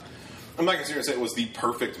not. I'm not going to say it was the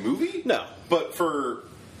perfect movie. No. But for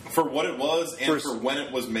what it was and for when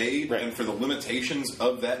it was made and for the limitations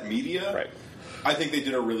of that media, I think they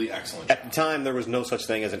did a really excellent job. At the time, there was no such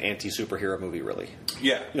thing as an anti-superhero movie, really.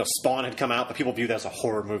 Yeah. Spawn had come out, but people viewed that as a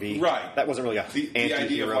horror movie. Right. That wasn't really the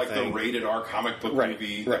idea of thing. The rated R comic book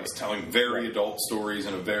movie that was telling very adult stories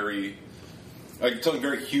and telling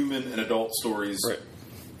very human and adult stories. Right.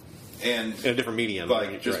 And in a different medium.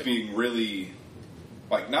 Being really...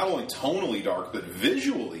 Like, not only tonally dark, but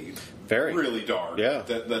visually really dark. Yeah.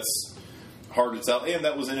 That's hard to tell. And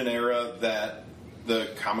that was in an era that the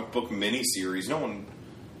comic book miniseries, no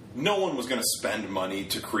one was going to spend money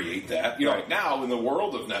to create that. Like now, in the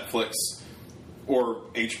world of Netflix or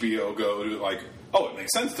HBO Go, it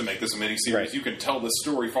makes sense to make this a miniseries. Right. You can tell this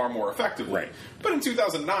story far more effectively. Right. But in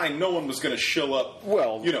 2009, no one was going to shill up,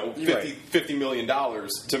 $50 million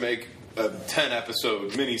to make a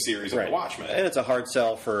 10-episode miniseries of Watchmen. And it's a hard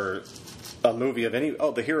sell for a movie of any...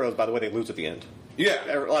 Oh, the heroes, by the way, they lose at the end.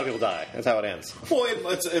 Yeah. A lot of people die. That's how it ends. Well,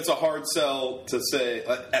 it's a hard sell to say...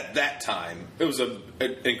 At that time, it was an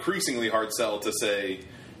increasingly hard sell to say...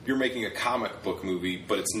 you're making a comic book movie,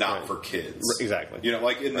 but it's not for kids. Exactly. You know,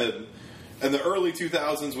 like in the early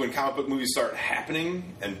 2000s when comic book movies started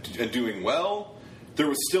happening and doing well, there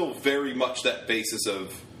was still very much that basis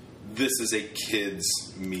of this is a kids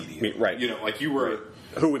medium. Right. You know, like you were... Right.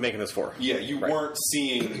 Who are we making this for? Yeah, you weren't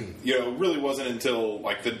seeing... You know, it really wasn't until,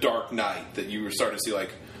 like, The Dark Knight that you were starting to see,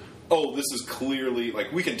 like, oh, this is clearly...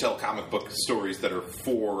 Like, we can tell comic book stories that are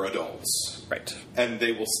for adults. Right. And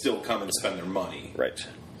they will still come and spend their money. Right.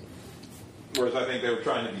 Whereas I think they were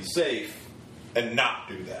trying to be safe and not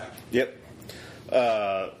do that. Yep.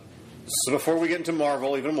 So before we get into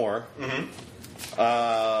Marvel even more,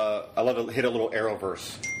 I love to hit a little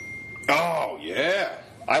Arrowverse. Oh, yeah.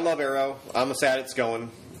 I love Arrow. I'm sad it's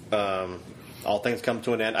going. All things come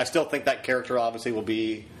to an end. I still think that character obviously will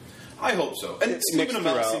be... I hope so. And Stephen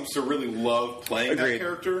Amell seems to really love playing that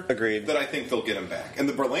character. Agreed. That I think they'll get him back. And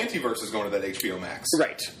the Berlanti-verse is going to that HBO Max.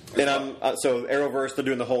 Right. And so Arrowverse, they're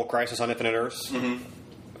doing the whole Crisis on Infinite Earths.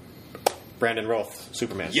 Brandon Routh,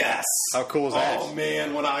 Superman. Yes. How cool is that? Oh,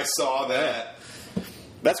 man, when I saw that.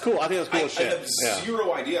 That's cool. I think that's cool as shit. I have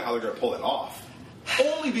zero idea how they're going to pull it off.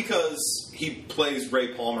 Only because he plays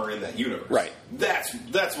Ray Palmer in that universe. Right. That's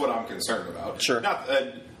what I'm concerned about. Sure.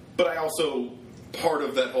 But I also... Part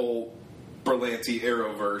of that whole Berlanti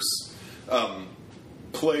Arrowverse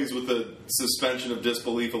plays with the suspension of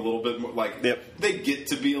disbelief a little bit more. Like they get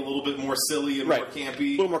to be a little bit more silly and more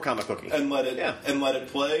campy, a little more comic booky, and let it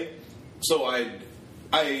play. So I'm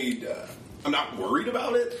not worried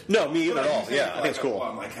about it. No, me either at all. Yeah, I think it's cool.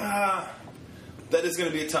 I'm like that is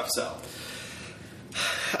going to be a tough sell.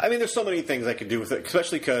 I mean, there's so many things I could do with it,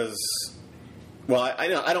 especially because. Well, I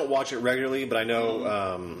know I don't watch it regularly, but I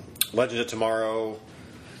know Legends of Tomorrow.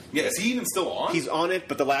 Yeah, is he even still on? He's on it,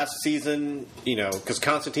 but the last season, because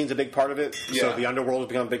Constantine's a big part of it, so the underworld has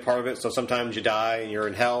become a big part of it. So sometimes you die and you're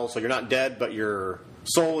in hell, so you're not dead, but your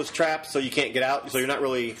soul is trapped, so you can't get out. So you're not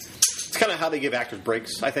really. It's kind of how they give actors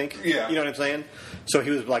breaks, I think. Yeah, you know what I'm saying. So he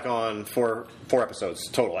was like on four episodes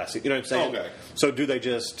total last season. You know what I'm saying? Okay. So do they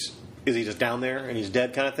just? Is he just down there and he's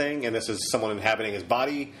dead, kind of thing? And this is someone inhabiting his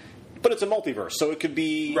body. But it's a multiverse, so it could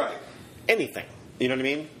be anything. You know what I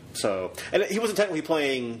mean? So, and he wasn't technically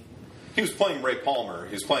playing. He was playing Ray Palmer.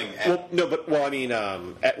 He was playing. When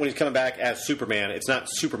he's coming back as Superman, it's not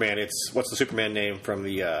Superman. It's what's the Superman name from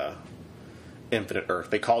the Infinite Earth?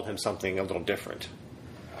 They called him something a little different.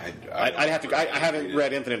 I haven't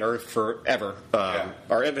read Infinite Earth forever.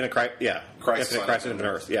 Or Infinite Crisis. Yeah, Crisis Infinite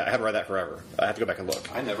Earth. Yeah, I haven't read that forever. I have to go back and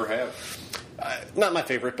look. I never have. Not my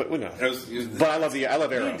favorite, but we know. But I love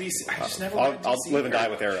Arrow. DC, I just never I'll live and die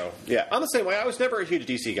with Arrow. Yeah, I'm the same way. I was never a huge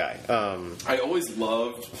DC guy. I always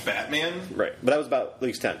loved Batman. Right, but that was about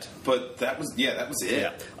League's Tent. But that was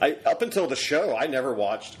it. Yeah, up until the show, I never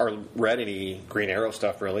watched or read any Green Arrow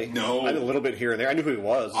stuff. Really, no. I did a little bit here and there. I knew who he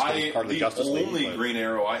was. He was part of the Justice League. The only Green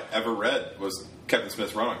Arrow I ever read was Kevin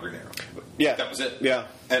Smith's run on Green Arrow. Yeah, that was it. Yeah,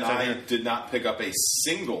 and I did not pick up a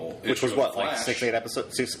single. Which was what, like 6-8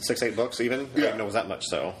 episodes, 6-8 books, even. I didn't know it was that much.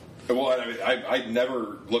 So, well, I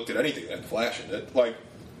never looked at anything that had Flash in it. Like,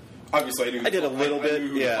 obviously, I did a little bit. I knew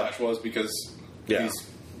who the Flash was because he's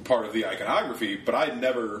part of the iconography, but I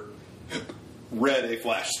never read a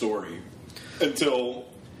Flash story until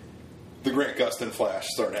the Grant Gustin Flash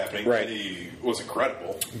started happening, and he was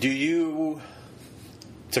incredible. Do you,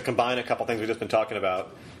 to combine a couple things we've just been talking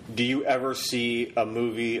about, do you ever see a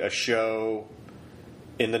movie, a show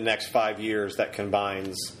in the next 5 years that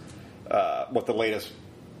combines what the latest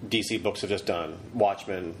DC books have just done,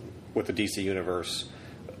 Watchmen with the DC universe,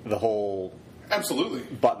 the whole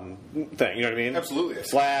button thing, you know what I mean? Absolutely.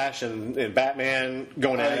 Flash and Batman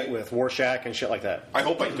going at it with Rorschach and shit like that. I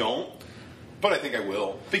hope I don't, but I think I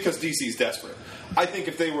will because DC's desperate. I think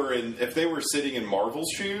if they were sitting in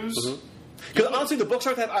Marvel's shoes. Because honestly, the books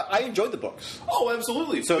aren't that. I enjoyed the books. Oh,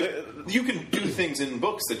 absolutely. So you can do things in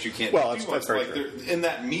books that you can't. Well, that's very true. In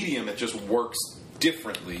that medium, it just works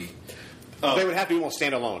differently. They would have to be almost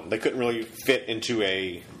standalone. They couldn't really fit into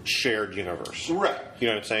a shared universe, right? You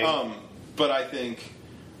know what I'm saying? But I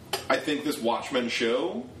think this Watchmen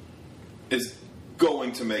show is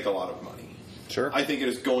going to make a lot of money. Sure. I think it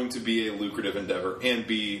is going to be a lucrative endeavor and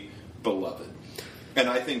be beloved. And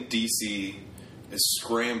I think DC is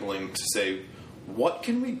scrambling to say, what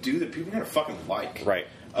can we do that people are going to fucking like? Right.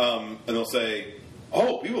 And they'll say,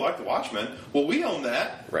 oh, people like the Watchmen. Well, we own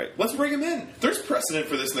that. Right. Let's bring them in. There's precedent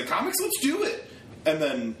for this in the comics. Let's do it. And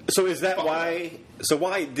then... So is that why... So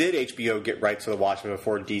why did HBO get rights to the Watchmen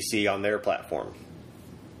before DC on their platform?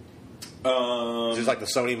 Is this like the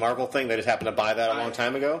Sony Marvel thing? They just happened to buy that a long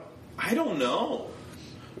time ago? I don't know.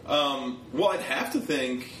 Well, I'd have to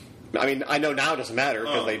think I mean, I know now it doesn't matter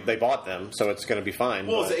because they bought them, so it's going to be fine.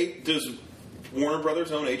 Well, does Warner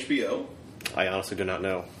Brothers own HBO? I honestly do not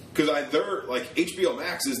know. Because they're like HBO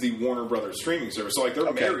Max is the Warner Brothers streaming service, so like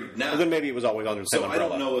they're married now. Well, then maybe it was always under the same umbrella. I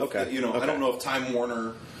don't know if I don't know if Time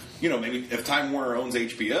Warner, maybe if Time Warner owns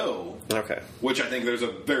HBO. Okay. Which I think there's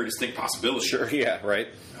a very distinct possibility. Sure. Yeah. Right.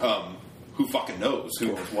 Who fucking knows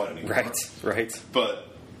who owns what anymore? Right. Right. But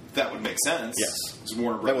that would make sense. Yes. Because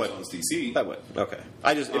Warner Brothers owns DC. That would. Okay.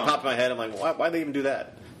 It popped in my head. I'm like, why'd they even do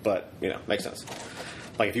that? But makes sense.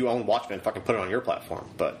 Like if you own Watchmen, fucking put it on your platform.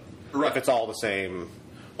 But if it's all the same.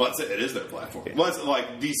 Well, that's it. It is their platform. Yeah. Well, it's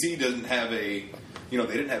like DC doesn't have they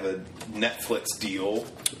didn't have a Netflix deal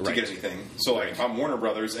to get anything. So, like, if I'm Warner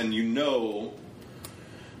Brothers and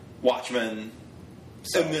Watchmen,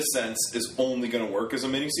 in this sense, is only going to work as a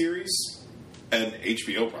miniseries, and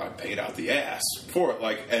HBO probably paid out the ass for it.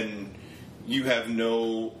 Like, and you have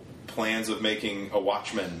no plans of making a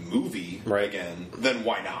Watchmen movie again, then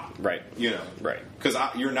why not? Right. Right. Because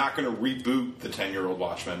you're not going to reboot the 10-year-old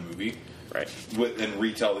Watchmen movie. Right. And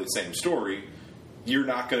retell the same story. You're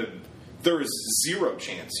not going to... There is zero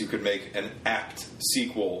chance you could make an apt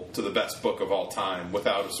sequel to the best book of all time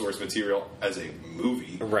without a source material as a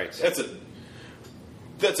movie. Right.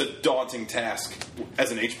 That's a daunting task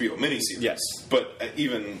as an HBO miniseries. Yes. But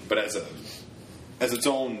as its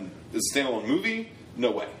own standalone movie,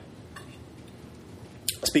 no way.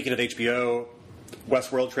 Speaking of HBO,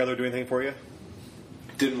 Westworld trailer do anything for you?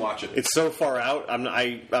 Didn't watch it. It's so far out.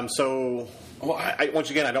 I'm so. Well,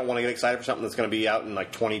 once again, I don't want to get excited for something that's going to be out in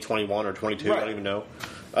like 2021 or 22. I don't even know.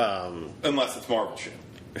 Unless it's Marvel shit.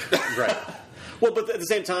 Right. Well, but at the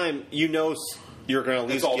same time, you're going to at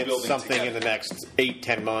least get something in the next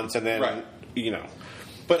 8-10 months, and then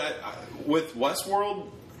But with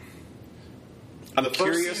Westworld, I'm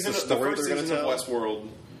curious. The first season of Westworld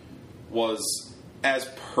was as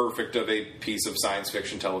perfect of a piece of science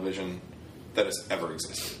fiction television that has ever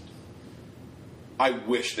existed. I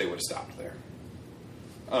wish they would have stopped there.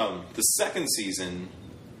 The second season,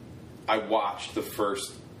 I watched the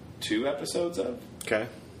first 2 episodes of. Okay.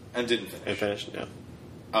 And didn't finish. And finished,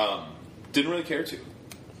 yeah. Didn't really care to.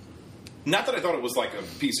 Not that I thought it was like a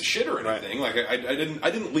piece of shit or anything. Like I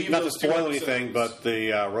didn't leave. Not to spoil anything, but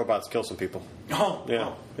the robots kill some people. Oh,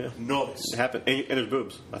 yeah. Nice. It happened, and there's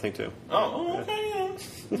boobs, I think too. Oh, okay. Yeah.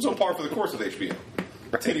 It's on par for the course with HBO.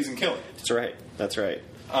 Right. Titties and killing. That's right.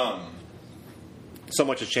 So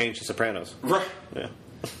much has changed in Sopranos. Right. Yeah.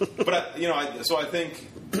 But I think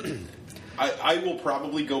I will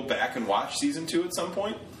probably go back and watch season 2 at some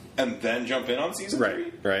point, and then jump in on season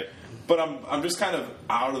 3. Right. But I'm just kind of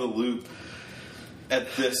out of the loop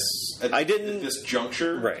at this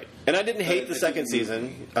juncture. Right. And I didn't hate the second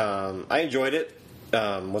season. I enjoyed it.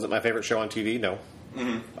 Was it my favorite show on TV? No.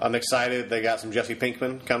 Mm-hmm. I'm excited they got some Jesse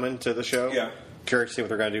Pinkman coming to the show. Yeah. Curious to see what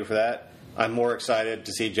they're going to do for that. I'm more excited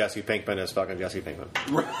to see Jesse Pinkman as fucking Jesse Pinkman.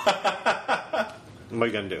 What are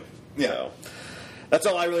you going to do? Yeah. So, that's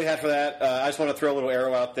all I really had for that. I just want to throw a little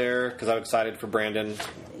arrow out there because I'm excited for Brandon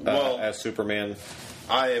as Superman.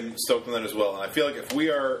 I am stoked on that as well. And I feel like if we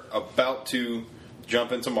are about to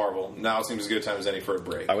jump into Marvel, now seems as good a time as any for a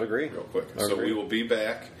break. I would agree. Real quick. We will be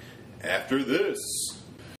back after this.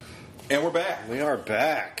 And we're back. We are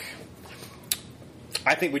back.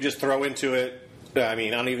 I think we just throw into it. I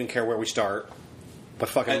mean, I don't even care where we start. But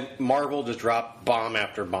fucking Marvel just dropped bomb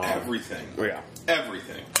after bomb. Everything. Yeah.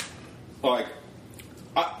 Everything. Like,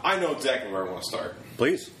 I know exactly where I want to start.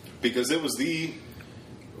 Please. Because it was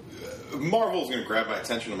Marvel's going to grab my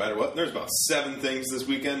attention no matter what. There's about 7 things this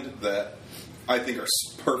weekend that I think are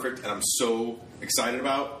perfect and I'm so excited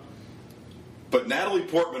about. But Natalie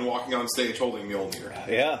Portman walking on stage holding Mjolnir.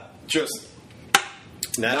 Yeah. Just...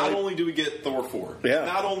 Not only do we get Thor 4,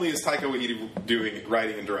 not only is Taika Waititi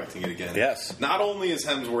writing and directing it again, not only is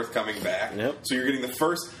Hemsworth coming back, so you're getting the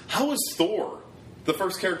first... How is Thor the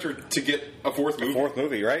first character to get a 4th movie? A 4th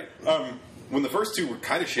movie, right? When the first 2 were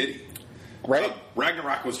kind of shitty. Right.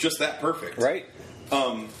 Ragnarok was just that perfect. Right.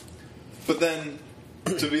 But then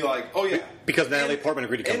to be like, oh yeah. Because Natalie Portman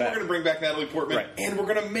agreed to come back. And we're going to bring back Natalie Portman, and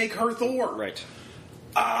we're going to make her Thor. Right.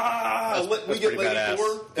 We get Lady badass.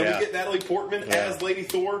 Thor, and we get Natalie Portman as Lady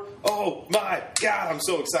Thor. Oh my god, I'm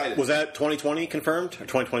so excited. Was that 2020 confirmed or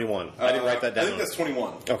 2021? I didn't write that down. I think that's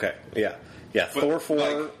 21. Okay, yeah. Thor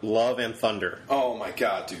 4, Love and Thunder. Oh my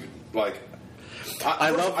god, dude! Like, I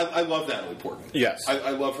love Natalie Portman. Yes, I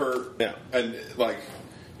love her. Yeah, and like,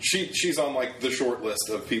 she's on like the short list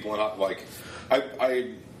of people, and I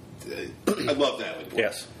love Natalie Portman.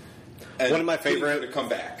 Yes. And one of my favorite to come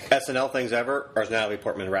back SNL things ever is Natalie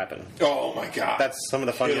Portman rapping. Oh my god, that's some of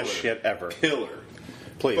the funniest shit ever. Killer.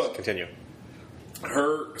 Please continue.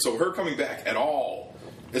 her coming back at all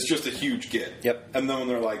is just a huge get. Yep. And then when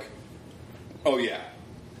they're like, oh yeah,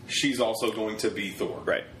 she's also going to be Thor.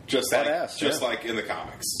 Right. Just badass, like in the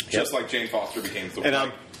comics. Yep. Just like Jane Foster became Thor.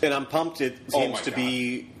 And I'm pumped. It seems to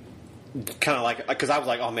be kind of like, because I was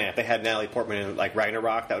like, oh man, if they had Natalie Portman in like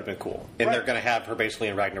Ragnarok, that would have been cool. And they're going to have her basically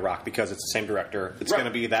in Ragnarok because it's the same director. It's going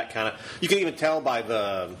to be that kind of. You can even tell by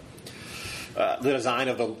the design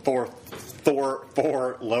of the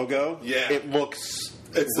Thor logo. Yeah, it looks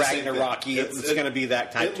Ragnarok-y. It's going to be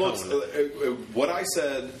that type tone. What I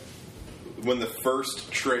said when the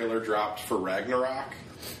first trailer dropped for Ragnarok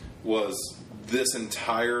was this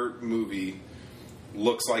entire movie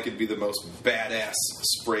looks like it'd be the most badass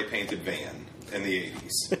spray-painted van in the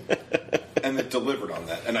 80s. And it delivered on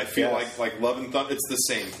that. And I feel like Love and Thunder, it's the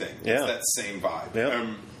same thing. Yeah. It's that same vibe. Yep.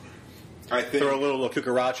 I think, throw a little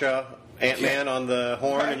cucaracha Ant-Man on the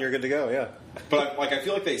horn and you're good to go, yeah. But I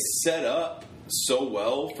feel like they set up so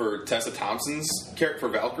well for Tessa Thompson's character, for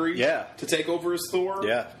Valkyrie, to take over as Thor.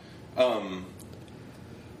 Yeah.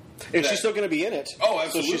 And she's still going to be in it. Oh,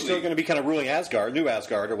 absolutely. So she's still going to be kind of ruling Asgard, New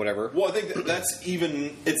Asgard or whatever. Well, I think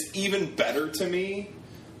it's even better to me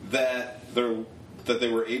that they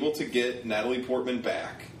were able to get Natalie Portman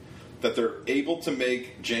back, that they're able to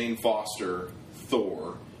make Jane Foster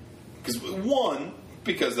Thor,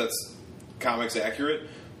 because that's comics accurate,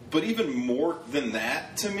 but even more than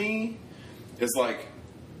that to me is like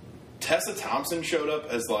Tessa Thompson showed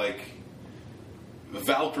up as like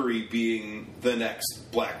Valkyrie being the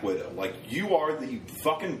next Black Widow. Like, you are the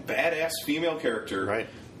fucking badass female character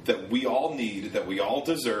that we all need, that we all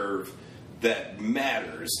deserve, that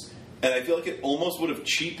matters. And I feel like it almost would have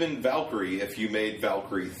cheapened Valkyrie if you made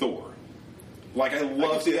Valkyrie Thor. Like, I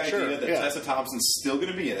love the idea that Tessa Thompson's still going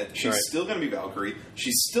to be in it. She's still going to be Valkyrie.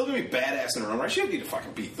 She's still going to be badass in her own right. She doesn't need to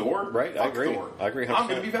fucking be Thor. Right, I agree. Thor. I agree 100%. I'm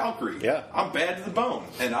going to be Valkyrie. Yeah. I'm bad to the bone.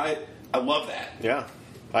 And I love that. Yeah.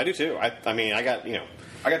 I do too. I mean, I got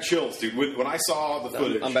chills, dude. When I saw the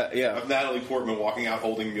footage of Natalie Portman walking out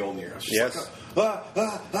holding Mjolnir, I was just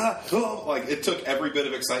like, like, it took every bit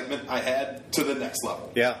of excitement I had to the next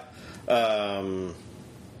level. Yeah.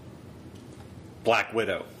 Black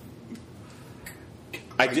Widow.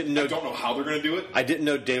 I don't know how they're going to do it. I didn't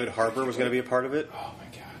know David Harbour was going to be a part of it. Oh my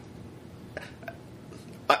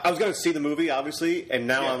god! I was going to see the movie, obviously, and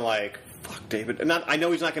now I'm like, fuck David. And I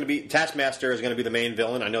know he's not going to be. Taskmaster is going to be the main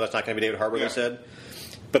villain. I know that's not going to be David Harbour. They said,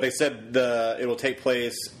 but they said it will take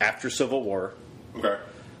place after Civil War. Okay.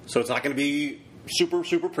 So it's not going to be super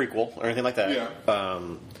prequel or anything like that. Yeah.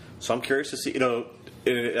 So I'm curious to see. It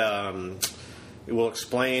will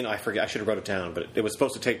explain. I forget. I should have wrote it down, but it was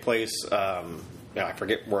supposed to take place. I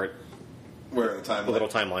forget where in the timeline. A little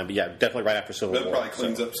timeline, but definitely right after Civil War. That probably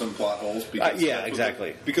cleans up some plot holes. Because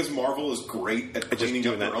exactly. Because Marvel is great at cleaning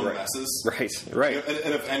up their own messes. Right.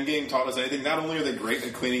 And if Endgame taught us anything, not only are they great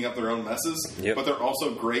at cleaning up their own messes, but they're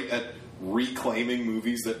also great at reclaiming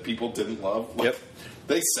movies that people didn't love. Like,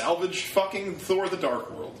 they salvaged fucking Thor: The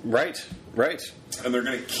Dark World. Right. And they're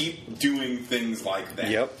going to keep doing things like that.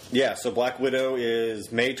 Yep. Yeah, so Black Widow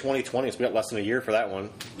is May 2020. So we got less than a year for that one.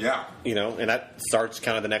 Yeah. And that starts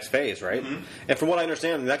kind of the next phase, right? Mm-hmm. And from what I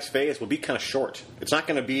understand, the next phase will be kind of short. It's not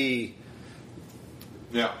going to be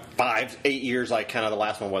 5-8 years like kind of the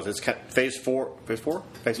last one was. It's kind of phase 4. Phase 4?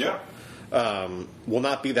 Will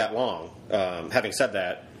not be that long. Having said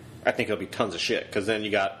that, I think it'll be tons of shit, because then you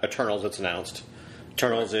got Eternals that's announced.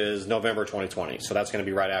 Eternals is November 2020, so that's going to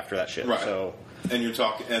be right after that shit. Right. So, and you're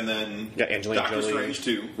talking, and then Angelina Doctor Jolie. Strange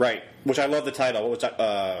 2. Right, which I love the title. What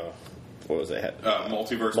was it?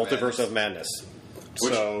 Multiverse of Madness.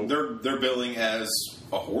 Which they're billing as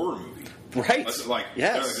a horror movie. Right. This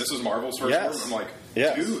is Marvel's first horror movie. I'm like,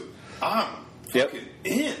 dude, I'm fucking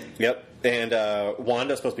in. Yep. And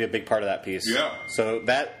Wanda's supposed to be a big part of that piece. Yeah. So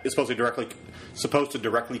that is supposed to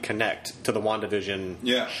directly connect to the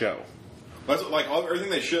WandaVision show. Like everything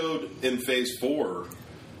they showed in Phase 4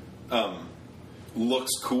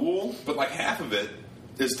 looks cool, but like half of it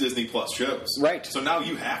is Disney Plus shows. Right. So now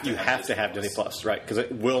you have to have Disney Plus, right? Because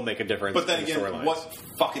it will make a difference. But then in again, storylines. what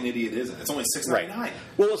fucking idiot is it? It's only $6.99. Right.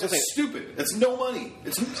 Well, it's stupid. It's no money.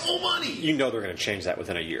 It's no money. You know they're going to change that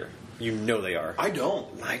within a year. You know they are. I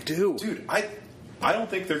don't. I do, dude. I don't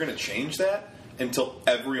think they're going to change that until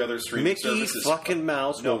every other streaming service is... Mickey fucking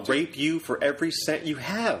Mouse will rape you for every cent you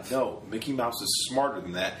have. No, Mickey Mouse is smarter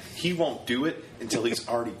than that. He won't do it until he's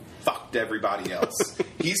already fucked everybody else.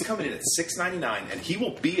 He's coming in at $6.99, and he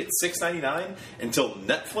will be at $6.99 until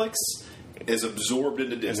Netflix is absorbed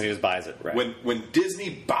into Disney. Disney just buys it, right? When Disney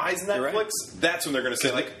buys Netflix, that's when they're going to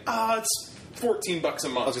say, like, it's $14 a month. I was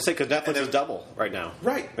going to say, because Netflix is double right now.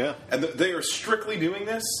 Right. Yeah. And they are strictly doing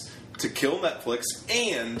this to kill Netflix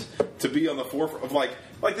and to be on the forefront of like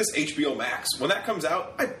this HBO Max. When that comes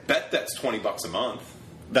out, I bet that's $20 a month.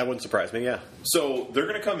 That wouldn't surprise me, yeah. So they're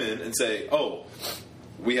going to come in and say, oh,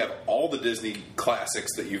 we have all the Disney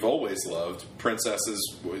classics that you've always loved,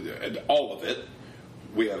 princesses, and all of it.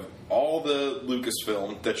 We have all the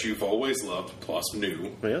Lucasfilm that you've always loved, plus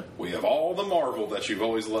new. Yeah. We have all the Marvel that you've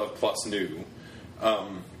always loved, plus new.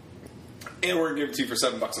 And we're going to give it to you for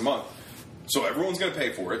 $7 a month. So everyone's going to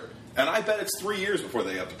pay for it. And I bet it's 3 years before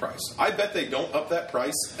they up the price. I bet they don't up that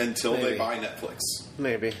price until they buy Netflix.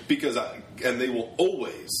 Maybe. Because and they will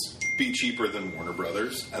always be cheaper than Warner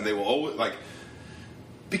Brothers. And they will always,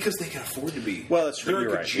 because they can afford to be. Well, that's true.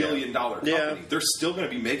 They're a gajillion-dollar company. Yeah. They're still going to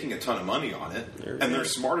be making a ton of money on it. And they're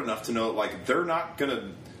smart enough to know, they're not going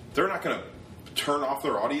to turn off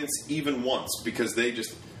their audience even once because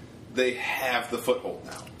they have the foothold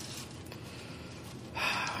now.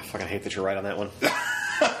 I fucking hate that you're right on that one.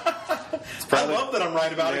 I love that I'm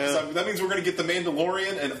right about it because that means we're going to get The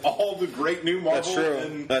Mandalorian and all the great new Marvel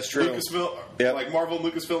and Lucasfilm, Marvel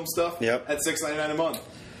and Lucasfilm stuff at $6.99 a month.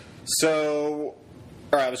 So,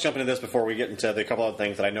 all right, let's jump into this before we get into the couple other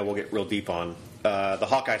things that I know we'll get real deep on. The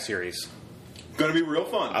Hawkeye series. Going to be real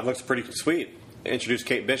fun. It looks pretty sweet. Introduced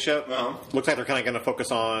Kate Bishop. Looks like they're kind of going to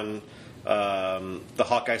focus on the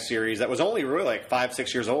Hawkeye series that was only really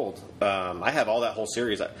 5-6 years old. I have all that whole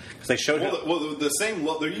series because they showed the same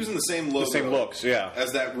look. They're using the same logo, the same looks,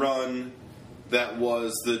 as that run that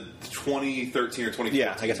was the 2013 or 2014.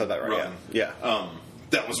 Yeah, I guess I had that right. Run. Yeah.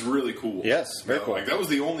 That was really cool. Yes, very cool. That was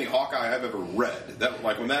the only Hawkeye I've ever read. That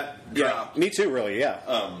when that dropped. Me too. Really,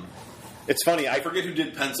 yeah. It's funny. I forget who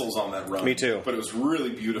did pencils on that run. Me too. But it was really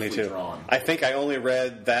beautifully drawn. I think I only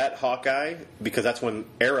read that Hawkeye because that's when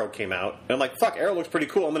Arrow came out. And I'm like, fuck, Arrow looks pretty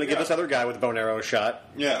cool. I'm going to give this other guy with the bow and arrow a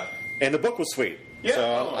shot. Yeah. And the book was sweet. Yeah.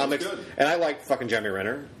 So I'm good. And I like fucking Jeremy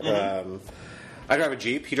Renner. Mm-hmm. I drive a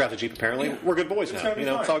Jeep. He drives a Jeep, apparently. Yeah. We're good boys now.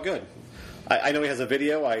 It's all good. I know he has a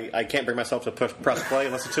video. I can't bring myself to press play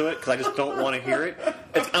and listen to it because I just don't want to hear it.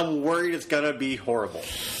 I'm worried it's going to be horrible.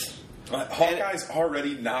 Hawkeye's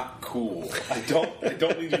already not cool. I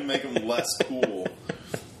don't need you to make him less cool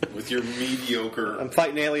with your mediocre. I'm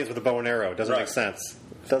fighting aliens with a bow and arrow. Doesn't make sense.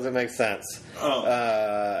 Doesn't make sense.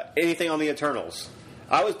 Anything on the Eternals?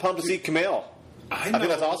 I was pumped to see Kumail. I think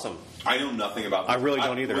that's awesome. I know nothing about them. I really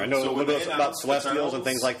don't either. I know a little bit about Celestials and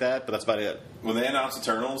things like that, but that's about it. When they announced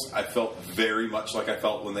Eternals, I felt very much like I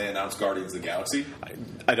felt when they announced Guardians of the Galaxy.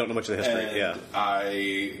 I don't know much of the history. And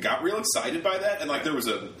I got real excited by that, and there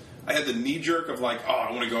was I had the knee jerk of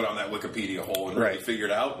I want to go down that Wikipedia hole and really figure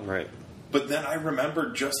it out. Right. But then I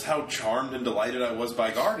remembered just how charmed and delighted I was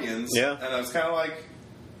by Guardians. Yeah. And I was kind of like,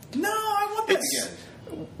 no, I want that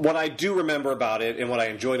again. What I do remember about it and what I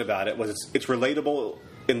enjoyed about it was it's relatable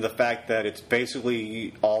in the fact that it's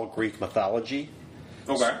basically all Greek mythology.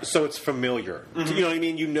 Okay. So it's familiar. Mm-hmm. You know what I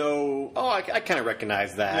mean? I kind of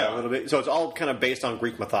recognize that a little bit. So it's all kind of based on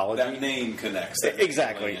Greek mythology. That name connects.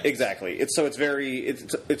 Exactly. It's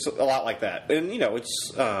a lot like that. And,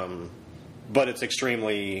 but it's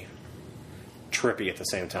extremely trippy at the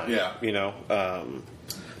same time. Yeah.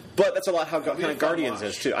 But that's a lot how kind of Guardians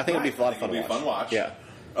is, too. I think it'd be a lot of fun to watch. Fun watch. Yeah.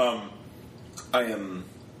 I am...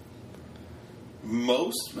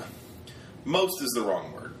 Most is the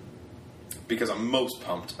wrong word. Because I'm most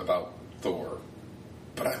pumped about Thor.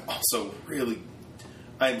 But I'm also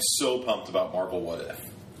I am so pumped about Marvel What If.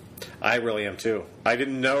 I really am too. I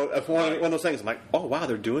didn't know. One of those things. I'm like, oh wow,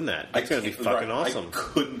 they're doing that. It's going to be fucking awesome. I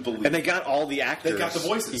couldn't believe. And they got all the actors. They got the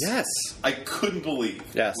voices. Yes. I couldn't believe.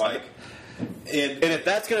 Yes. And if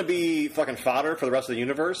that's going to be fucking fodder for the rest of the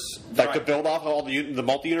universe, to build off all the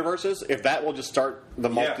multi-universes, if that will just start the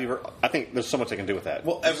multiverse, I think there's so much they can do with that.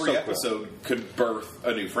 Well, every episode could birth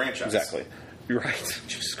a new franchise. Exactly. You're right.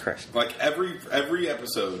 Jesus Christ. Every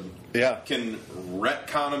episode can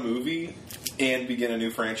retcon a movie and begin a new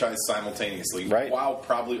franchise simultaneously while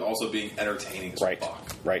probably also being entertaining as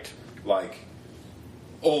fuck. Right.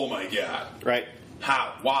 Oh my God. Right.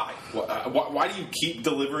 How? Why? Why do you keep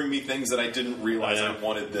delivering me things that I didn't realize I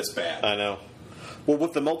wanted this bad? I know. Well,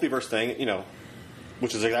 with the multiverse thing,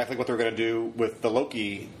 which is exactly what they're going to do with the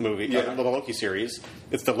Loki movie, the Loki series.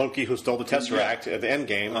 It's the Loki who stole the Tesseract at the end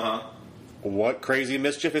game. Uh-huh. What crazy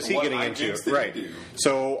mischief is he getting into? Right.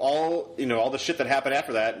 So all the shit that happened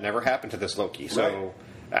after that never happened to this Loki. So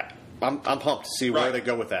I'm pumped to see where they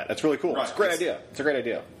go with that. That's really cool. It's a great idea. It's a great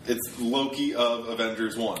idea. It's Loki of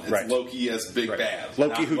Avengers 1. It's Loki as Big Bad.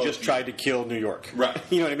 Loki who just tried to kill New York. Right.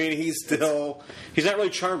 You know what I mean? He's not really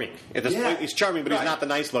charming at this point. He's charming, but he's not the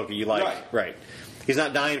nice Loki you like. Right. He's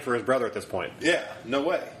not dying for his brother at this point. Yeah. No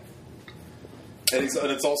way.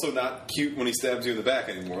 And it's also not cute when he stabs you in the back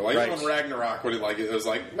anymore. Like on Ragnarok, when it was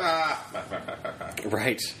like,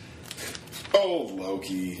 right. Oh,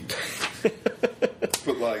 Loki.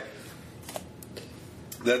 But like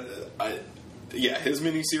that, his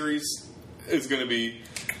miniseries is going to be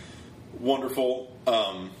wonderful.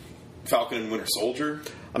 Falcon and Winter Soldier.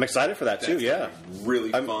 I'm excited for that too. Yeah,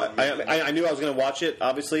 really fun. I knew I was going to watch it.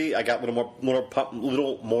 Obviously, I got a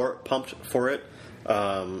little more pumped for it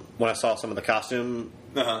when I saw some of the costume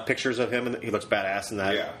pictures of him, and he looks badass in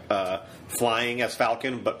that. Yeah. Flying as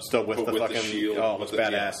Falcon, but still with the fucking shield. Oh, it looks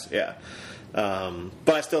badass. Yeah.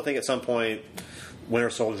 But I still think at some point Winter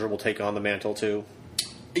Soldier will take on the mantle too.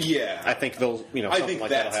 Yeah, I think they'll. I think like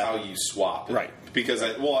that's how you swap it. Right? Because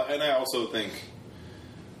I also think.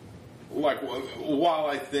 Like, while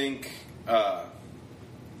I think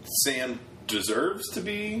Sam deserves to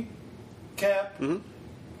be Cap,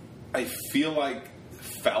 I feel like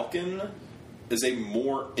Falcon is a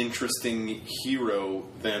more interesting hero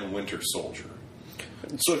than Winter Soldier.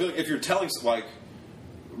 So I feel like if you're telling, like,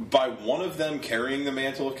 by one of them carrying the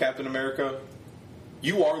mantle of Captain America,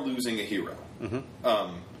 you are losing a hero.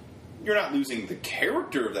 You're not losing the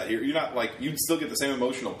character of that hero. You're not, like, you'd still get the same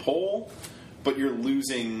emotional pull, but you're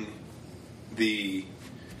losing the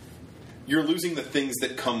things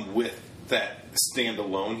that come with that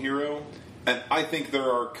standalone hero. And I think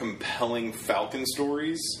there are compelling Falcon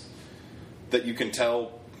stories that you can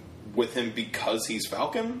tell with him because he's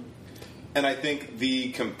Falcon. And I think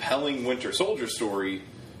the compelling Winter Soldier story,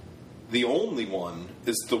 the only one,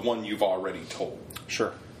 is the one you've already told.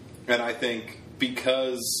 Sure. And I think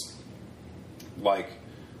because, like,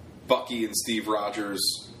 Bucky and Steve Rogers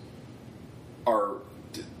are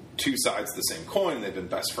two sides of the same coin, they've been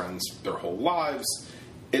best friends their whole lives,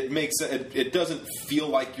 it doesn't feel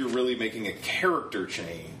like you're really making a character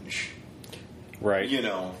change. Right.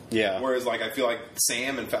 Yeah. Whereas, like, I feel like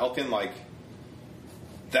Sam and Falcon, like,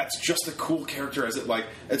 that's just a cool character as it, like,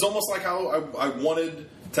 it's almost like how I wanted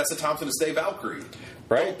Tessa Thompson to stay Valkyrie.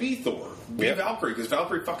 Right. Don't be Thor. Be Valkyrie, because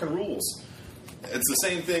Valkyrie fucking rules. It's the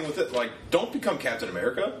same thing with it. Like, don't become Captain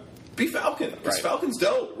America. Be Falcon. Because Falcon's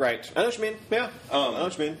dope. Right. I know what you mean. Yeah. I know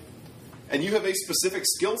what you mean. And you have a specific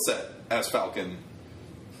skill set as Falcon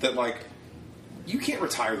that, like, you can't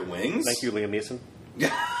retire the wings. Thank you, Liam Neeson.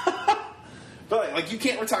 But, like, you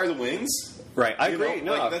can't retire the wings. Right. I agree.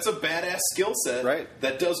 No. Like, that's a badass skill set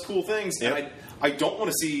that does cool things. Yep. And I don't want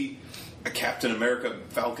to see a Captain America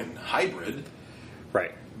Falcon hybrid.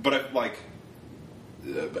 Right. But,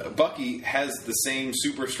 Bucky has the same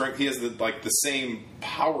super strength. He has the same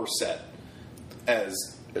power set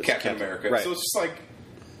as Captain America. Right. So it's just like,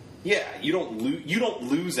 yeah, you don't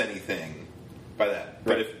lose anything by that.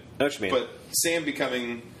 Right. But Sam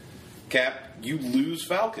becoming Cap, you lose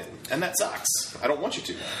Falcon, and that sucks. I don't want you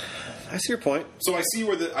to. I see your point. So I see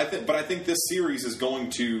where I think this series is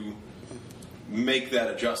going to make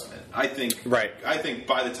that adjustment. I think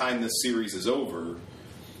by the time this series is over,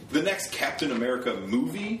 the next Captain America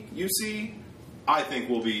movie you see, I think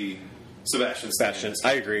will be Sebastian Stan.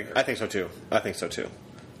 I agree. I think so too.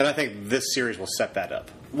 And I think this series will set that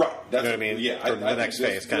up. Right. That's what I mean? Yeah. For the next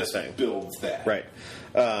phase kind of thing. Builds that. Right.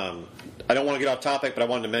 I don't want to get off topic, but I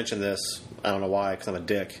wanted to mention this. I don't know why, because I'm a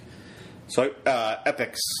dick. So,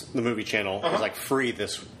 Epix, the movie channel, is like free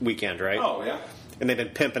this weekend, right? Oh, yeah. And they've been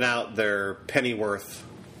pimping out their Pennyworth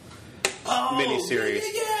miniseries.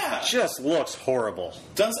 Yeah. Just looks horrible.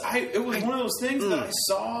 It was one of those things that I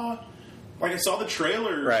saw, like I saw the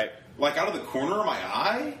trailer, right? Like out of the corner of my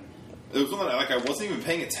eye. It was one that I wasn't even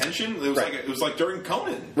paying attention. It was like during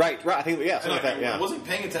Conan. Right. I think something like that. Yeah. I wasn't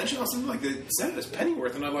paying attention. I was something like they said it as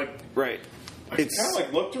Pennyworth, and I right. I kind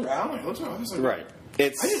of looked around. I was like, right. I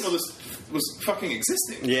didn't know this was fucking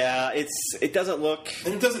existing. Yeah, it doesn't look,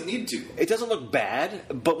 and it doesn't need to. It doesn't look bad,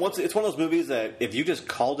 but it's one of those movies that if you just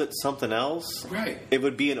called it something else, right, it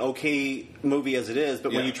would be an okay movie as it is.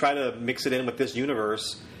 But when you try to mix it in with this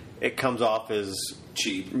universe, it comes off as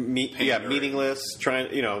cheap, meaningless.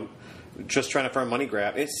 Just trying to find money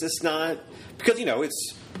grab. It's just not because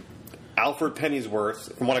it's Alfred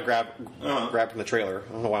Pennyworth from what I grabbed from the trailer.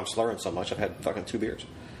 I don't know why I'm slurring so much. I've had fucking 2 beers.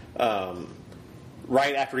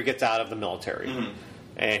 Right after he gets out of the military,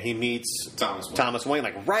 and he meets Thomas Wayne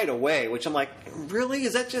like right away, which I'm like, really?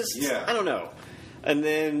 Is that just? Yeah. I don't know. And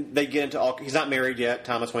then they get into he's not married yet.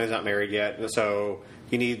 Thomas Wayne's not married yet, so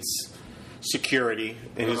he needs security,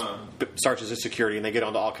 and he starts as a security, and they get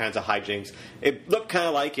onto all kinds of hijinks. It looked kind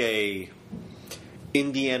of like a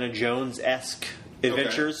Indiana Jones-esque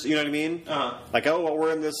adventures. Okay. You know what I mean? Uh-huh. Like,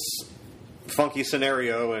 we're in this funky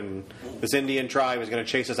scenario, and this Indian tribe is going to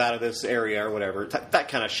chase us out of this area or whatever. That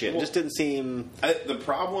kind of shit. It just didn't seem... the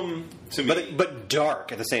problem to me... But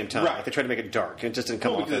dark at the same time. Right. Like they tried to make it dark. It just didn't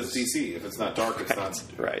come off because it's DC. If it's not dark, it's not...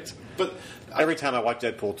 Right. But every time I watch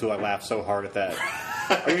Deadpool 2, I laugh so hard at that.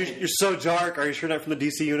 You're so dark. Are you sure not from the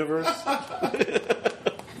DC universe?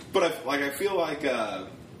 But I feel like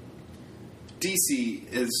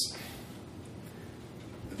DC is...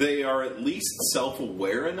 They are at least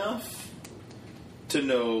self-aware enough to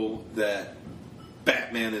know that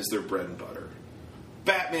Batman is their bread and butter.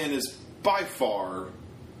 Batman is by far...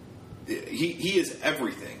 He is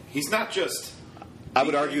everything. He's not just... I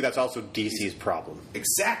would argue that's also DC's problem.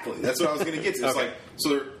 Exactly. That's what I was going to get to. It's Okay. like,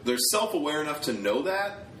 so they're self-aware enough to know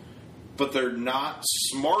that, but they're not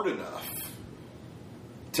smart enough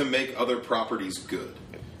to make other properties good.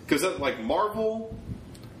 Because, like, Marvel...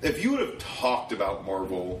 If you would have talked about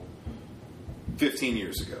Marvel 15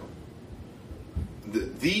 years ago,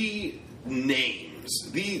 the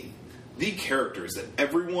names, the characters that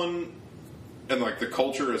everyone and like the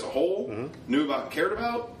culture as a whole knew about and cared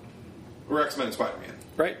about were X-Men and Spider-Man.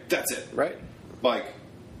 Right. That's it. Right. Like,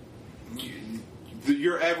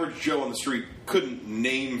 your average Joe on the street couldn't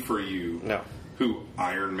name for you who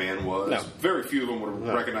Iron Man was. No. Very few of them would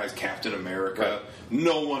have recognized Captain America. Right.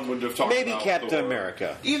 No one would have talked Maybe about Captain Thor.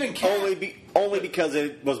 America. Even only because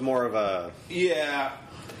it was more of a... Yeah.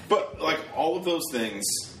 But, like, all of those things,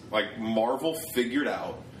 like, Marvel figured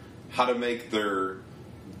out how to make their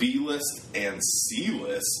B-list and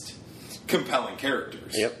C-list compelling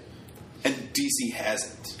characters. Yep. And DC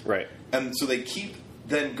hasn't. Right. And so they keep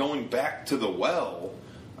then going back to the well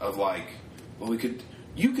of, like, well,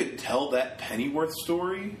 you could tell that Pennyworth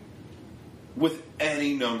story with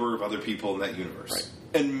any number of other people in that universe.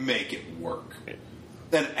 Right. And make it work. Right.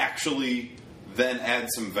 And actually then add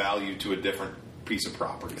some value to a different piece of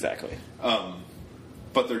property. Exactly.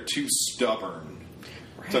 But they're too stubborn.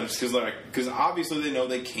 Right. Because obviously they know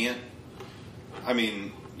they can't... I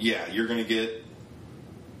mean, yeah, you're going to get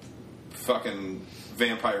fucking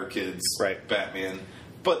Vampire Kids Batman.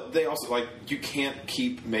 But they also, like, you can't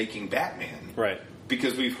keep making Batman. Right.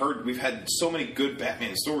 Because we've had so many good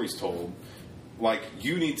Batman stories told. Like,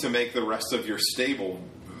 you need to make the rest of your stable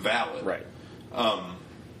valid. Right.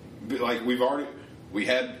 Like, we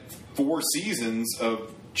had 4 seasons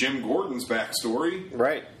of Jim Gordon's backstory.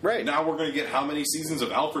 Right. Right. Now we're going to get how many seasons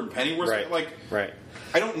of Alfred Pennyworth? Right. Like, right.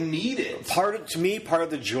 I don't need it. Part of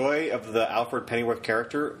the joy of the Alfred Pennyworth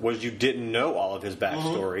character was you didn't know all of his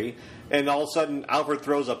backstory. And all of a sudden, Alfred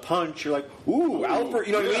throws a punch. You're like, ooh, Alfred.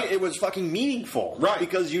 You know what I mean? It was fucking meaningful. Right.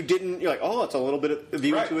 Because you didn't... You're like, oh, it's a little bit of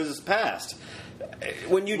view into his past.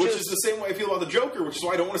 Which is the same way I feel about the Joker, which is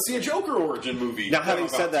why I don't want to see a Joker origin movie. Now, having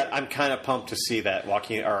said that, I'm kind of pumped to see that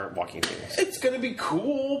Joaquin Phoenix. It's going to be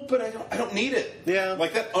cool, but I don't need it. Yeah.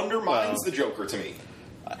 Like, that undermines the Joker to me.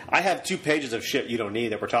 I have 2 pages of shit you don't need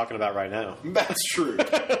that we're talking about right now. That's true.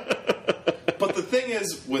 But the thing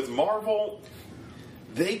is, with Marvel...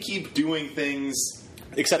 They keep doing things...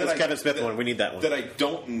 Except this Kevin Smith one. We need that one. That I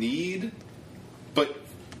don't need, but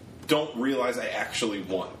don't realize I actually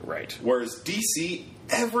want. Right. Whereas DC,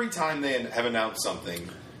 every time they have announced something,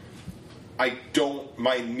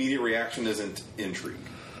 my immediate reaction isn't intrigue.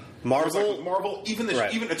 Marvel, even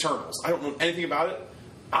Eternals. I don't know anything about it.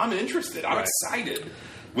 I'm interested. I'm excited.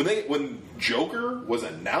 When Joker was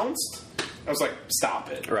announced, I was like,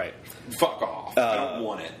 stop it. Right. Fuck off. I don't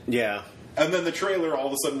want it. Yeah. And then the trailer all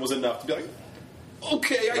of a sudden was enough to be like,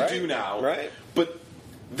 okay, I do now. Right. But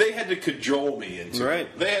they had to cajole me into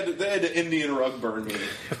it. They had to Indian rug burn me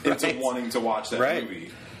into wanting to watch that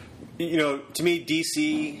movie. You know, to me,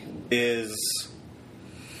 DC is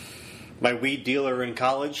my weed dealer in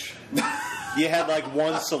college. You had like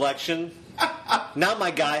one selection. Now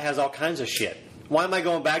my guy has all kinds of shit. Why am I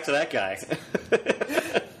going back to that guy?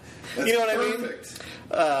 You know what I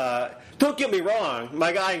mean? Don't get me wrong.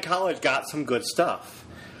 My guy in college got some good stuff.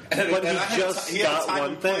 But he just got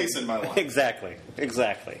one thing. Place in my life. Exactly.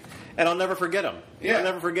 And I'll never forget him. Yeah. I'll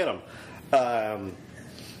never forget him.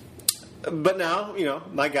 But now, you know,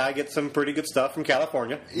 my guy gets some pretty good stuff from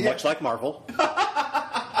California, much like Marvel.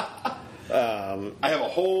 I have a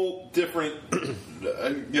whole different...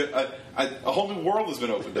 a whole new world has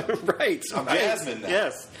been opened up. Right. I'm Jasmine now.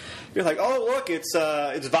 Yes. You're like, oh, look, it's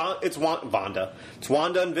Wanda. It's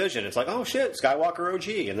Wanda and Vision. It's like, oh, shit, Skywalker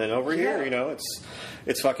OG. And then over here, you know,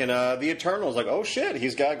 it's fucking the Eternals. Like, oh, shit,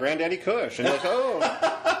 he's got Granddaddy Kush. And you're like,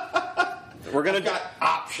 oh. We're going to... got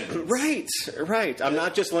options. Right. I'm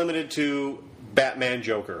not just limited to Batman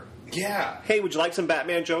Joker. Yeah. Hey, would you like some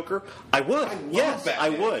Batman Joker? I would. Yes, I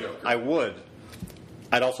would.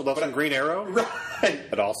 I'd also love some Green Arrow.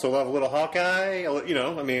 I'd also love a little Hawkeye. You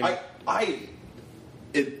know, I mean,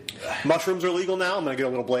 mushrooms are legal now. I'm gonna get a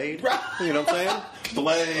little Blade. You know what I'm saying?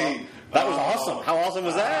 Blade. That was awesome. How awesome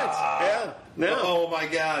was that? Yeah. No. Oh my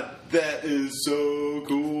god, that is so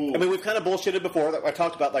cool. I mean, we've kind of bullshitted before. That I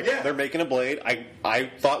talked about they're making a Blade.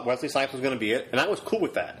 I thought Wesley Snipes was going to be it, and I was cool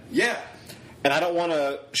with that. Yeah. And I don't want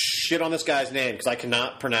to shit on this guy's name because I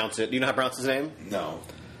cannot pronounce it. Do you know how to pronounce his name? No.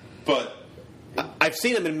 But I've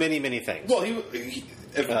seen him in many, many things. Well,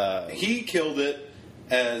 he killed it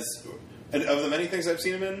as, and of the many things I've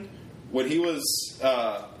seen him in, when he was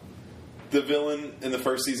the villain in the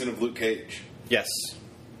first season of Luke Cage. Yes.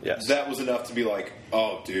 That was enough to be like,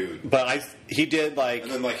 oh, dude. But he did like,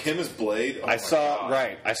 and then like him as Blade. Oh I saw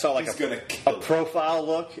like a profile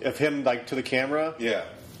look of him like to the camera. Yeah.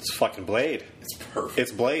 It's fucking Blade. It's perfect.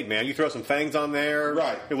 It's Blade, man. You throw some fangs on there,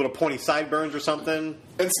 right? A little pointy sideburns or something.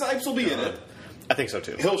 And Snipes will be in it. I think so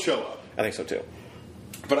too. He'll show up. I think so too.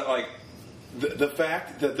 But like the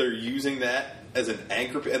fact that they're using that as an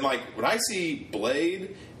anchor, and like when I see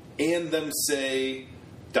Blade and them say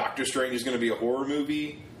Doctor Strange is going to be a horror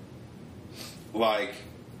movie, like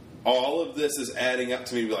all of this is adding up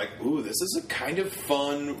to me to be like, ooh, this is a kind of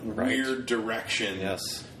fun, weird direction.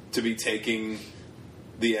 Yes. To be taking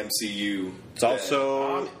the MCU. It's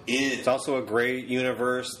also a great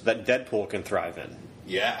universe that Deadpool can thrive in.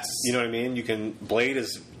 Yes. You know what I mean?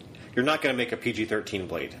 You're not going to make a PG-13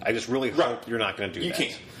 Blade. I just really hope you're not going to do that.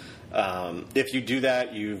 You can't. If you do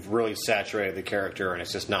that, you've really saturated the character, and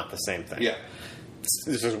it's just not the same thing. Yeah.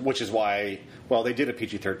 Which is why, they did a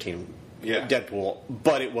PG-13 Deadpool,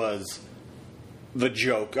 but it was the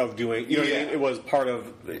joke of doing, you know what I mean? It was part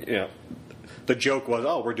of, the joke was,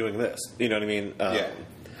 we're doing this. You know what I mean?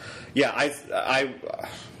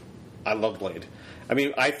 I love Blade. I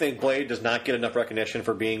mean, I think Blade does not get enough recognition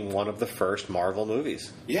for being one of the first Marvel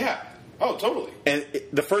movies. Yeah. Oh, totally. And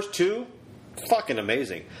the first two, fucking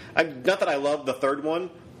amazing. Not that I love the third one,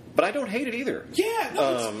 but I don't hate it either. Yeah.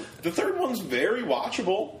 No, the third one's very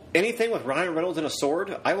watchable. Anything with Ryan Reynolds and a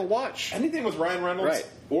sword, I will watch. Anything with Ryan Reynolds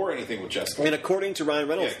or anything with Jessica. And according to Ryan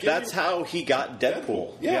Reynolds, that's how he got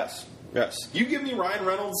Deadpool. Yeah. Yes. You give me Ryan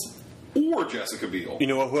Reynolds or Jessica Biel. You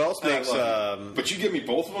know who else makes... but you give me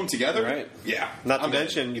both of them together? Right. Yeah. Not to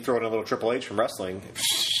mention, you throw in a little Triple H from wrestling.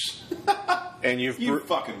 And you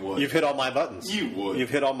fucking would. You've hit all my buttons. You would. You've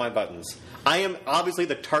hit all my buttons. I am obviously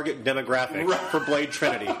the target demographic for Blade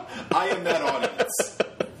Trinity. I am that audience.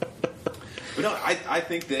 But no, I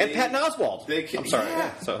think they... And Patton Oswalt. I'm sorry.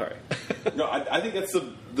 Yeah. Sorry. No, I think that's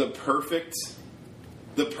the perfect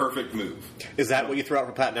move. Is that what you throw out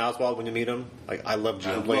for Patton Oswalt when you meet him? Like, I love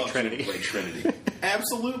you in Blade Trinity. Blade Trinity.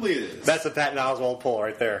 Absolutely it is. That's a Patton Oswalt pull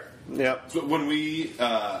right there. Yep. So when we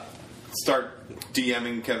start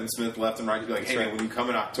DMing Kevin Smith left and right, he'd be like, hey, man, when you come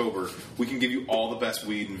in October, we can give you all the best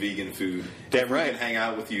weed and vegan food. Damn right. We can hang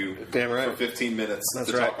out with you for 15 minutes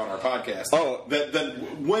to talk on our podcast. Oh.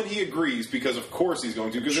 Then when he agrees, because of course he's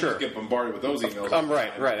going to, because he'll get bombarded with those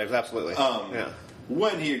emails. Right, absolutely.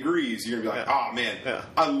 When he agrees, you're going to be like, oh, man,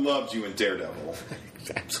 I loved you in Daredevil.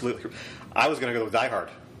 Absolutely. I was going to go with Die Hard.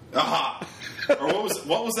 Aha. Or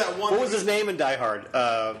what was that one? What was his name in Die Hard?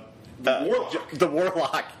 The Warlock. The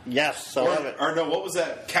Warlock. Yes, I love it. Or no, what was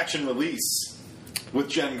that? Catch and Release with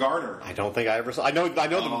Jen Garner. I don't think I ever saw. I know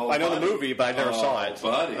the movie, but I never saw it.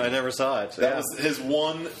 Buddy. I never saw it. That was his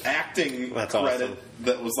one acting credit. Awesome.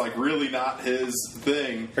 That was like really not his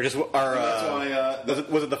thing. Or just that's why,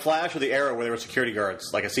 was it The Flash or The Arrow where there were security guards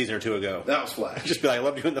like a season or two ago? That was Flash. Just be like, I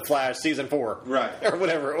love doing The Flash season 4, right, or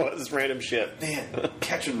whatever it was, random shit. Man,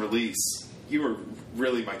 Catch and Release. You were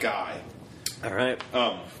really my guy. All right.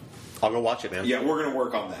 I'll go watch it, man. Yeah, we're going to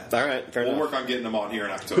work on that. All right, fair enough. We'll work on getting them on here in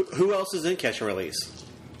October. Who else is in Catch and Release?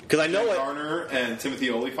 Because I know Garner and Timothy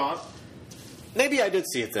Olyphant. Maybe I did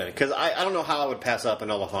see it then, because I don't know how I would pass up an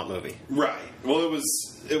Olyphant movie. Right. Well, it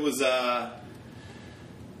was.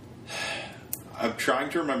 I'm trying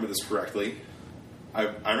to remember this correctly. I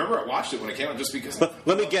remember I watched it when it came out just because.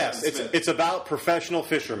 Let me guess. It's about professional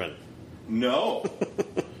fishermen. No.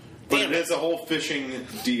 But it is a whole fishing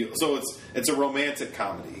deal. So it's a romantic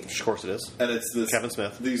comedy. Of course it is. And it's this Kevin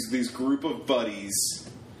Smith. These group of buddies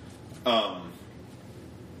that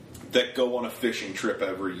go on a fishing trip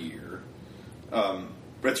every year. But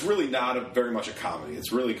it's really not very much a comedy.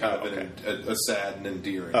 It's really kind of a sad and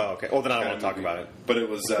endearing. Oh, okay. Well, then I don't want to talk about it. But it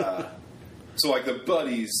was so like the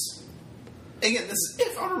buddies. Again,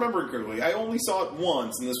 if I remember correctly, I only saw it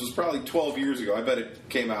once, and this was probably 12 years ago. I bet it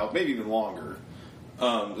came out maybe even longer.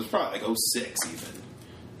 It was probably like 06 even.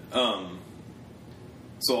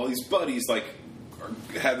 So all these buddies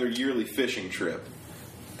have their yearly fishing trip,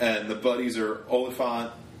 and the buddies are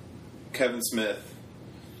Olyphant, Kevin Smith,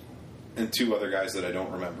 and 2 other guys that I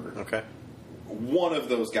don't remember. Okay. One of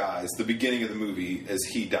those guys, the beginning of the movie, is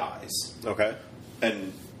he dies. Okay.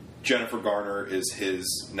 And Jennifer Garner is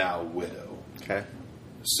his now widow. Okay.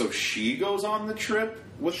 So she goes on the trip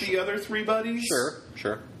with the other 3 buddies?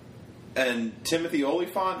 Sure. And Timothy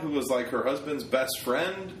Olyphant, who was like her husband's best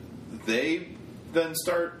friend, they then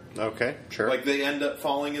start... Okay, sure. Like, they end up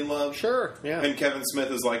falling in love. Sure, yeah. And Kevin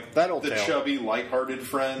Smith is like that old the tale. chubby, lighthearted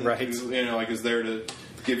friend right. who, like, is there to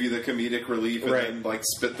give you the comedic relief and then, like,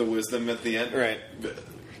 spit the wisdom at the end. Right.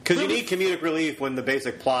 Because you need comedic relief when the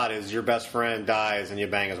basic plot is your best friend dies and you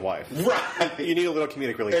bang his wife. Right. You need a little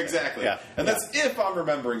comedic relief. Exactly. Yeah. And that's if I'm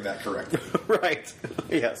remembering that correctly. Right.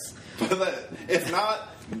 Yes. But if not,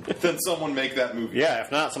 then someone make that movie. Yeah,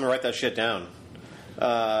 if not, someone write that shit down.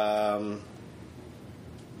 I'm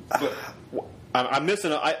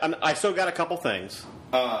missing. I still got a couple things.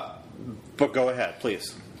 But go ahead,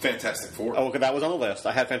 please. Fantastic Four. Oh, okay, that was on the list.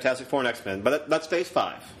 I had Fantastic Four and X-Men, but that's Phase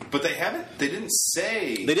 5. But they haven't. They didn't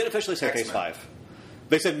say. They didn't officially say X-Men. Phase 5.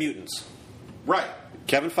 They said mutants. Right.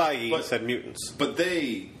 Kevin Feige said mutants. But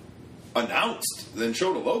they announced, then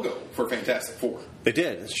showed a logo for Fantastic Four. They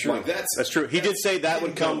did. That's true. Like, that's true. He did say that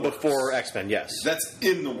would come before X-Men. Yes. That's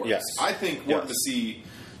in the works. Yes. I think we're going to see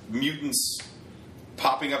mutants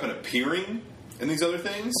popping up and appearing in these other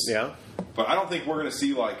things. Yeah. But I don't think we're going to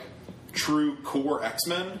see like true core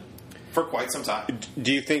X-Men for quite some time.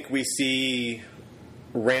 Do you think we see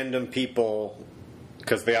random people,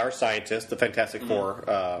 because they are scientists, the Fantastic Four,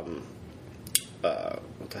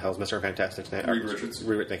 what the hell is Mr. Fantastic's name? Reed Richards.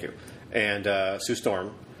 Thank you. And Sue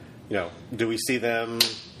Storm. Do we see them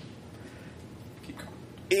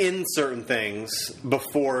in certain things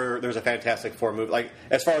before there's a Fantastic Four movie? Like,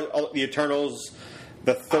 as far as the Eternals,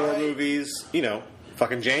 the Thor movies,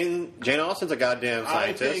 fucking Jane Austen's a goddamn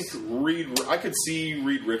scientist. I could see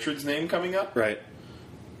Reed Richards' name coming up. Right.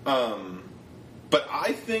 But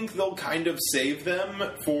I think they'll kind of save them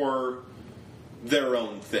for their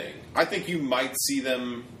own thing. I think you might see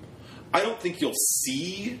them. I don't think you'll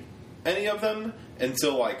see any of them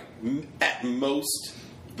until, like, at most,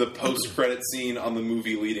 the post-credit scene on the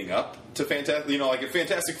movie leading up to Fantastic. Like, if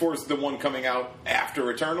Fantastic Four is the one coming out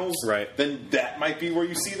after Eternals, right, then that might be where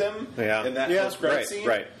you see them in that post-credit scene.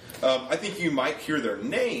 Right. I think you might hear their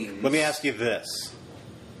names. Let me ask you this.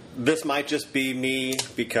 This might just be me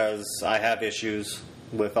because I have issues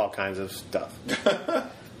with all kinds of stuff.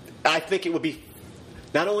 I think it would be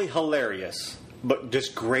not only hilarious, but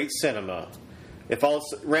just great cinema if all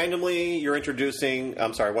randomly you're introducing.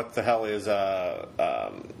 I'm sorry, what the hell is the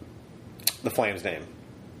Flame's name?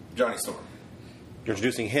 Johnny Storm. You're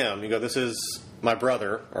introducing him. You go, this is my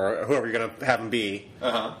brother, or whoever you're going to have him be,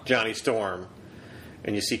 Johnny Storm,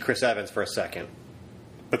 and you see Chris Evans for a second,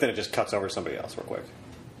 but then it just cuts over to somebody else real quick.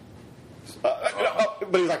 But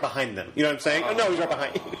he's like behind them. You know what I'm saying? No, he's right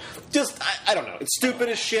behind. Just, I don't know. It's stupid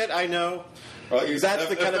as shit, I know. That's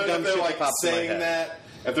the kind of dumb shit that pops in my head. That,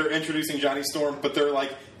 if they're introducing Johnny Storm, but they're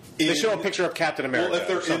like... They show a picture of Captain America. Well, if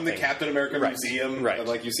they're in the Captain America Museum, and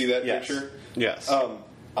like you see that picture. Yes.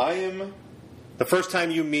 I am... The first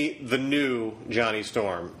time you meet the new Johnny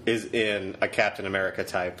Storm is in a Captain America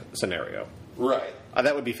type scenario. Right.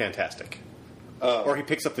 That would be fantastic. Or he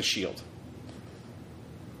picks up the shield.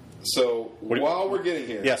 So, while we're getting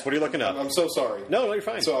here... Yes, what are you looking up? I'm so sorry. No, you're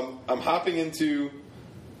fine. So, I'm hopping into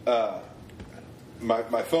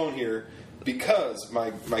my phone here because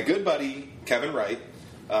my good buddy, Kevin Wright,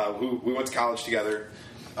 who we went to college together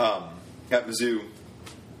at Mizzou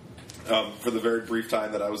for the very brief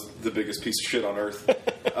time that I was the biggest piece of shit on earth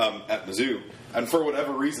at Mizzou. And for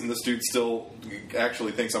whatever reason, this dude still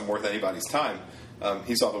actually thinks I'm worth anybody's time.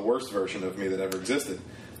 He saw the worst version of me that ever existed.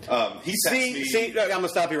 He See, I'm going to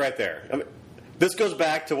stop you right there. This goes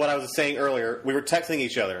back to what I was saying earlier. We were texting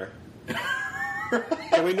each other.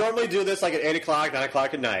 And we normally do this like at 8 o'clock, 9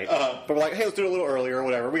 o'clock at night. But we're like, hey, let's do it a little earlier or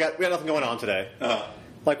whatever. We got nothing going on today.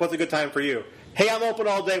 Like, what's a good time for you? Hey, I'm open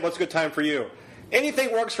all day. What's a good time for you?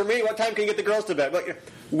 Anything works for me. What time can you get the girls to bed? Like,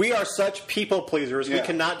 we are such people pleasers. Yeah. We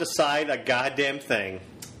cannot decide a goddamn thing.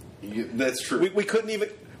 That's true. We couldn't even...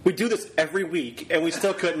 We do this every week, and we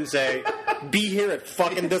still couldn't say, be here at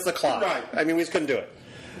fucking this o'clock. Right. I mean, we just couldn't do it.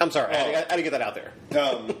 I'm sorry. I had to get that out there.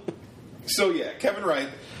 So, yeah, Kevin Wright.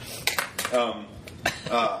 I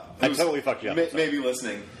totally fucked you up. Maybe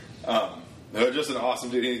listening. Just an awesome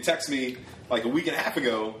dude. And he texted me like a week and a half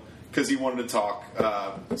ago because he wanted to talk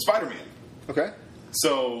Spider-Man. Okay.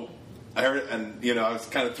 So, I heard it, and, I was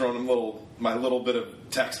kind of throwing him my little bit of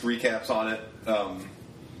text recaps on it.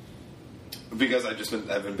 Because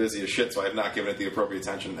I've been busy as shit, so I have not given it the appropriate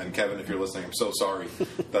attention. And Kevin, if you're listening, I'm so sorry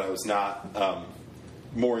that I was not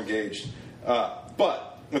more engaged.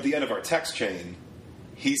 But at the end of our text chain,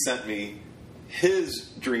 he sent me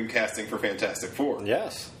his dream casting for Fantastic Four.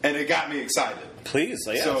 Yes. And it got me excited. Please,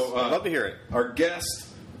 yes. So, I'd love to hear it. Our guest,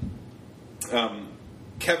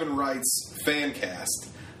 Kevin Wright's fan cast,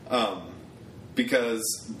 because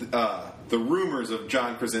the rumors of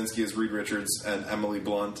John Krasinski as Reed Richards and Emily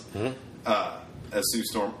Blunt as Sue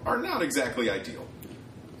Storm are not exactly ideal.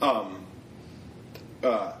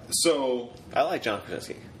 So I like John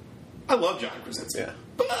Krasinski. I love John Krasinski. Yeah.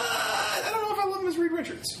 But I don't know if I love him as Reed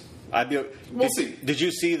Richards. We'll see. Did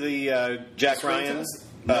you see the Jack Ryan?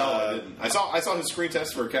 No, I didn't. I saw his screen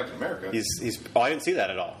test for Captain America. I didn't see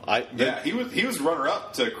that at all. He was runner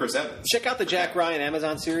up to Chris Evans. Check out the Jack Ryan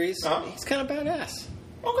Amazon series. He's kind of badass.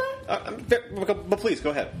 Okay. But please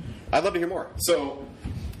go ahead. I'd love to hear more. So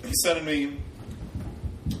he's sending me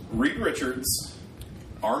Reed Richards,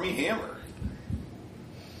 Armie Hammer.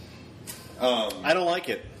 I don't like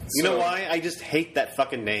it. You know why? I just hate that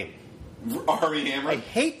fucking name. Armie Hammer? I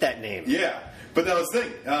hate that name. Yeah. But that was the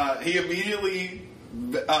thing. He immediately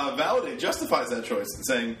justifies that choice,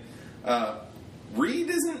 saying, Reed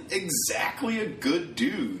isn't exactly a good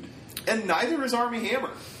dude, and neither is Armie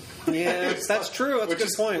Hammer. Yes, that's true. That's a good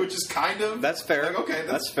point. Which is kind of... That's fair. Like, okay,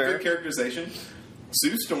 that's fair. Good characterization.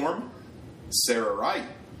 Sue Storm, Sarah Wright,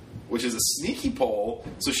 which is a sneaky poll.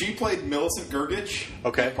 So she played Millicent Gergich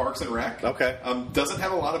in Parks and Rec. Okay. Doesn't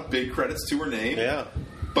have a lot of big credits to her name. Yeah.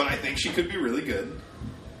 But I think she could be really good.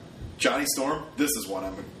 Johnny Storm, this is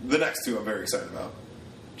one the next two I'm very excited about.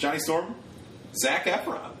 Johnny Storm, Zac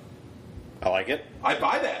Efron. I like it. I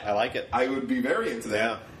buy that. I like it. I would be very into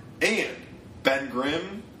that. Yeah. And Ben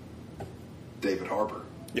Grimm, David Harbour.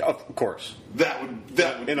 Yeah, of course. That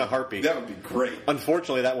would in a heartbeat. That would be great.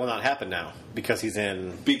 Unfortunately, that will not happen now because he's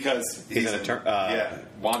in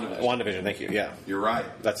WandaVision. Thank you. Yeah, you're right.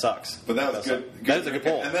 That sucks. But that was good. That is a good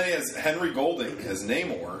poll. And then he has Henry Golding as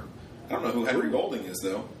Namor. I don't know who Henry Golding is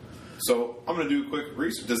though. So I'm going to do a quick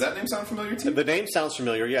research. Does that name sound familiar to you? The name sounds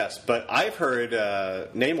familiar, yes. But I've heard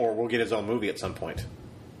Namor will get his own movie at some point.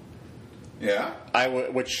 Yeah.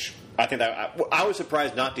 Which I think I was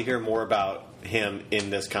surprised not to hear more about him in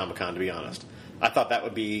this Comic-Con, to be honest. I thought that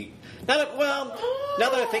would be... now that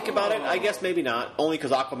I think about it, I guess maybe not. Only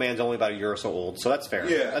because Aquaman's only about a year or so old, so that's fair.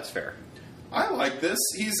 Yeah. That's fair. I like this.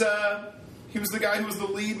 He was the guy who was the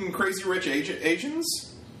lead in Crazy Rich Asians.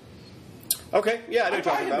 Okay, yeah, I know what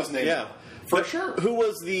you're talking about. Yeah, for sure. Who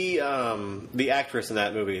was the actress in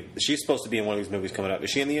that movie? She's supposed to be in one of these movies coming up. Is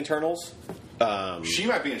she in the Eternals? She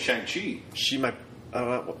might be in Shang-Chi. She might...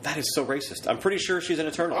 that is so racist. I'm pretty sure she's an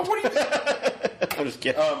Eternal. What do you I'm just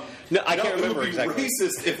kidding. I can't remember exactly. It would be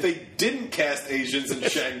racist if they didn't cast Asians in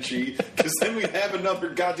Shang-Chi, because then we'd have another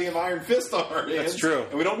goddamn Iron Fist on our hands. That's true.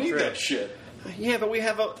 And we don't need that shit. Yeah, but we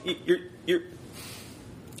have a... You're...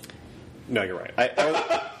 No, you're right.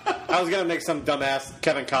 I was going to make some dumbass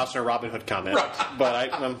Kevin Costner Robin Hood comment,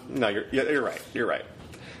 but no, you're right. You're right.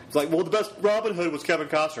 It's like, well, the best Robin Hood was Kevin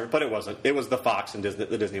Costner, but it wasn't. It was the Fox and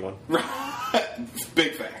the Disney one.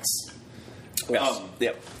 Big facts. Yes.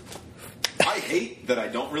 Yep. I hate that I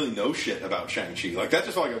don't really know shit about Shang-Chi. Like that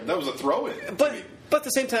just felt like that was a throw-in. But at the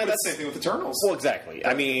same time, that's the same thing with Eternals. Well, exactly.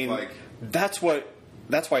 I mean, that's why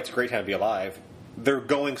it's a great time to be alive. They're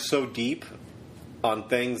going so deep on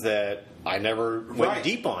things that I never went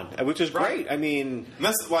deep on, which is great. I mean, and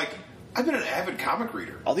that's like I've been an avid comic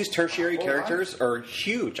reader. All these tertiary characters are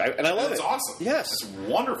huge, and I love it. It's awesome. Yes, it's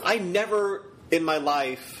wonderful. I never in my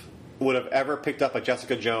life would have ever picked up a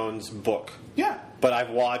Jessica Jones book. Yeah, but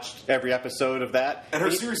I've watched every episode of that, and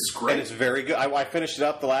her series is great. And it's very good. I finished it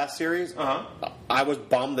up the last series. I was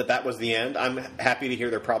bummed that was the end. I'm happy to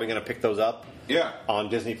hear they're probably going to pick those up. Yeah, on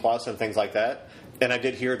Disney Plus and things like that. And I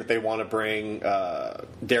did hear that they want to bring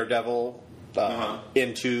Daredevil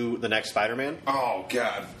into the next Spider-Man. Oh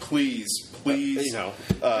God, please!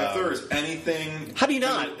 If there is anything, how do you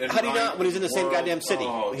not? When he's in the same goddamn city?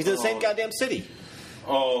 He's in the same goddamn city.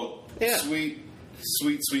 Oh, yeah. Sweet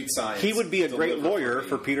science. He would be a great lawyer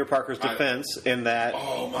for Peter Parker's defense in that.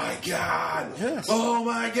 Oh my God! Yes. Oh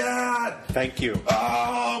my God! Thank you.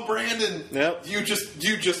 Oh, Brandon. Yep. You just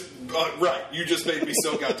made me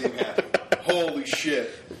so goddamn happy. Holy shit.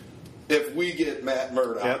 If we get Matt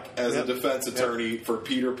Murdock as a defense attorney for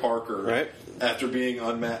Peter Parker after being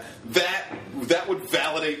unmasked, that would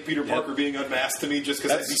validate Peter Parker being unmasked to me just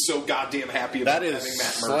because I'd be so goddamn happy about having Matt Murdock.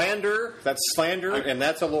 Slander. That's slander, and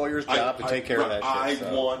that's a lawyer's job to take care of that shit.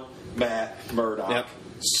 I want Matt Murdock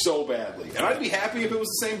so badly. And I'd be happy if it was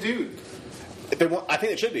the same dude. I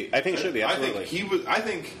think it should be. Absolutely. I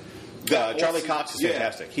think Charlie Cox is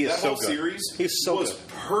fantastic. He is so good. Series He's so was good.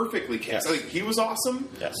 Perfectly cast. Yes. I think he was awesome.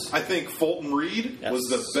 Yes. I think Fulton Reed was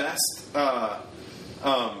the best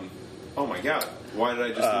Oh my god, why did I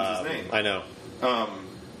just lose his name? I know.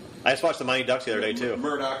 I just watched the Mighty Ducks the other day too.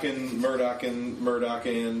 Murdoch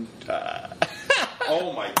and.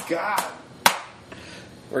 Oh my god,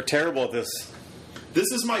 we're terrible at this.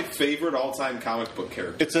 This is my favorite all-time comic book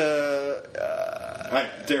character. It's a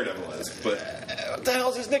Daredevil is, but what the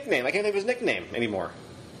hell's his nickname? I can't think of his nickname anymore.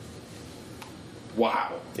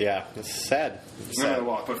 Wow. Yeah, it's sad.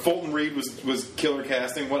 But Fulton Reed was killer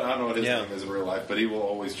casting. I don't know what his name is in real life, but he will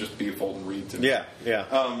always just be Fulton Reed to me. Yeah.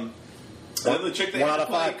 And then the chick they had to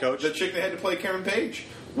play, 5, Coach. The chick they had to play, Karen Page,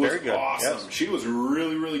 was very good. Awesome. Yes. She was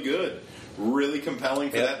really, really good. Really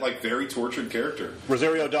compelling for that very tortured character.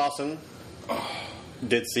 Rosario Dawson.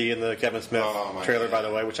 Did see in the Kevin Smith trailer, by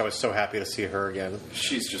the way, which I was so happy to see her again.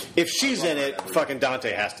 She's just... If she's in it, fucking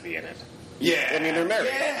Dante has to be in it. Yeah. I mean, they're married.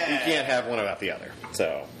 Yeah. You can't have one without the other.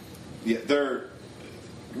 So... Yeah, they're...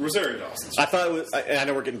 Rosario Dawson. I thought it was... I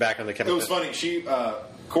know we're getting back on the Kevin Smith. It was funny. She...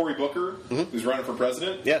 Cory Booker, who's running for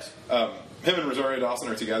president. Yes. Him and Rosario Dawson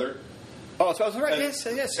are together. Oh, so I was right.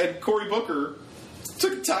 Yes. And Cory Booker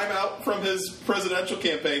took time out from his presidential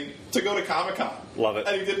campaign to go to Comic-Con. Love it.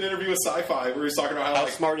 And he did an interview with Sci-Fi where he's talking about how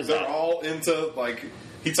smart is they're that? all into,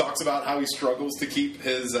 he talks about how he struggles to keep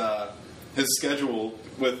his schedule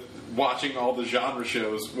with watching all the genre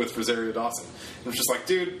shows with Rosario Dawson. And it's just like,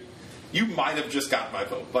 dude, you might have just got my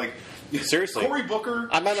vote. Seriously. Cory Booker...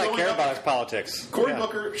 I might not care about his politics. Cory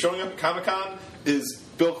Booker showing up at Comic-Con is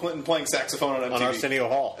Bill Clinton playing saxophone on MTV. On Arsenio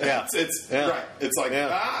Hall. Yeah. It's right. It's like,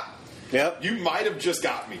 Yep. You might have just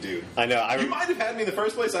got me, dude. I know. You might have had me in the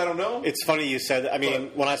first place. I don't know. It's funny you said that. I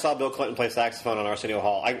mean, when I saw Bill Clinton play saxophone on Arsenio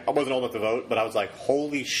Hall, I wasn't old enough to vote, but I was like,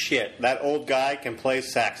 holy shit, that old guy can play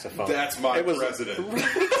saxophone. That's my president.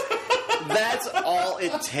 That's all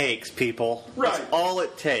it takes, people. Right. That's all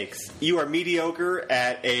it takes. You are mediocre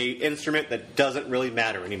at a instrument that doesn't really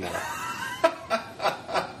matter anymore.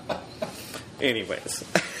 Anyways.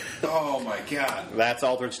 Oh, my God. That's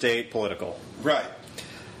altered state political. Right.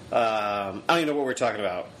 I don't even know what we're talking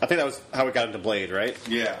about. I think that was how we got into Blade, right?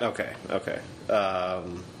 Yeah. Okay.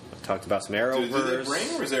 Talked about some Arrowverse. Did they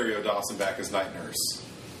bring Rosario Dawson back as Night Nurse?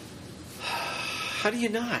 How do you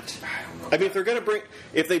not? I don't know. I mean,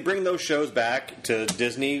 if they bring those shows back to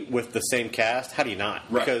Disney with the same cast, how do you not?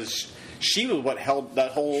 Right. Because she was what held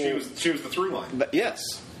that whole... She was the through line.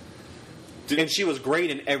 Yes. And she was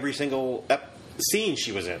great in every single scene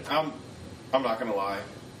she was in. I'm not going to lie.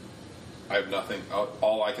 I have nothing.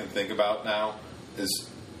 All I can think about now is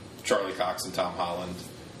Charlie Cox and Tom Holland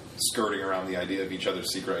skirting around the idea of each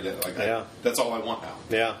other's secret identity. That's all I want now.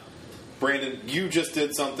 Yeah. Brandon, you just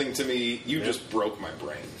did something to me. You just broke my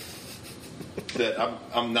brain. That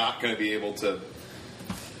I'm not going to be able to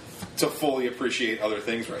fully appreciate other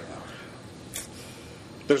things right now.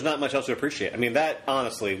 There's not much else to appreciate. I mean, that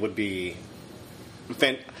honestly would be...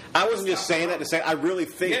 I wasn't just saying that to say. I really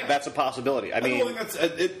think that's a possibility. I mean,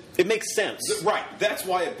 it makes sense, right? That's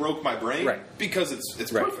why it broke my brain, right? Because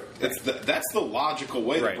it's perfect. That's the logical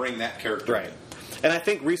way to bring that character, right? And I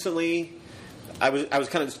think recently, I was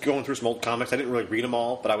kind of just going through some old comics. I didn't really read them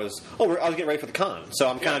all, but I was getting ready for the con, so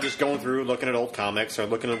I'm kind of just going through, looking at old comics or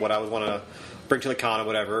looking at what I would want to bring to the con or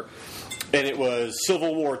whatever. And it was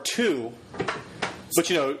Civil War II, but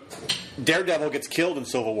Daredevil gets killed in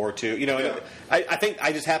Civil War II. I think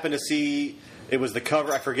I just happened to see it was the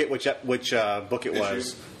cover. I forget which book it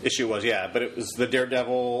was. Issue was, yeah. But it was the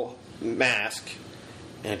Daredevil mask,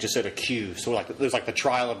 and it just said a Q. So there's the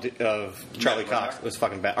trial of Charlie Cox. It was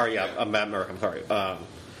fucking bad. Matt Murdock. I'm sorry.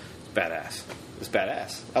 Badass. It's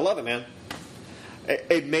badass. I love it, man.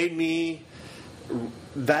 It made me.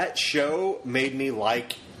 That show made me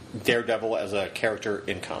like Daredevil as a character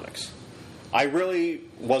in comics. I really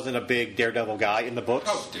wasn't a big Daredevil guy in the books.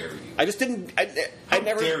 How dare you? I just didn't. I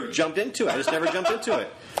never jumped into it. I just never jumped into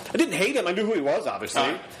it. I didn't hate him. I knew who he was,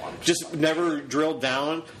 obviously. Just never drilled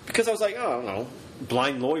down because I was like, oh, I don't know,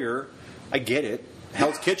 blind lawyer. I get it.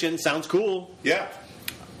 Hell's Kitchen sounds cool. Yeah.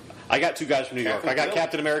 I got two guys from New York. I got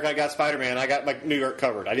Captain America. I got Spider-Man. I got my New York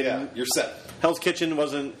covered. I didn't. Yeah, you're set. Hell's Kitchen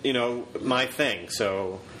wasn't, my thing.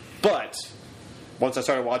 So, but once I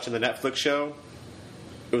started watching the Netflix show.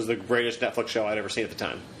 It was the greatest Netflix show I'd ever seen at the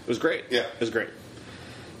time. It was great. Yeah. It was great.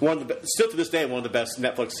 Still to this day, one of the best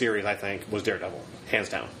Netflix series, I think, was Daredevil. Hands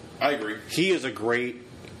down. I agree. He is a great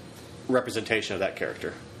representation of that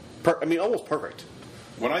character. Almost perfect.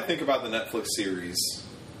 When I think about the Netflix series,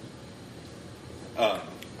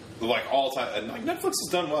 all time, Netflix has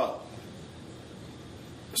done well.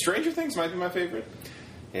 Stranger Things might be my favorite.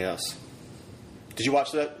 Yes. Did you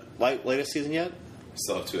watch that latest season yet? I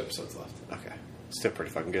still have 2 episodes left. Okay. Still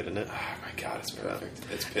pretty fucking good, isn't it? Oh my god, it's perfect.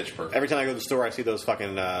 It's pitch perfect. Every time I go to the store, I see those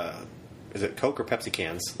fucking is it Coke or Pepsi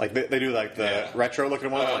cans? Like they do like the retro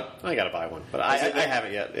looking one. Like, I gotta buy one, but I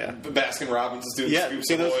haven't yet. Yeah, Baskin Robbins is doing Scoops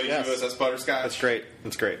Ahoy, USS Butterscotch. That's great.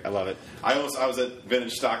 That's great. I love it. I was at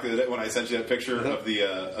Vintage Stock the other day when I sent you that picture of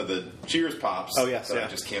the Cheers Pops. Oh yes, I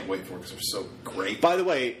just can't wait for because they're so great. By the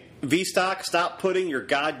way, V-Stock, stop putting your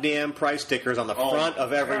goddamn price stickers on the front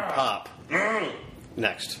of every pop.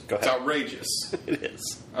 Next, go ahead. It's outrageous. It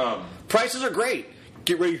is. Prices are great.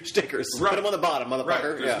 Get rid of your stickers. Right. Put them on the bottom, motherfucker.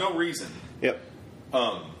 Right. There's no reason. Yep.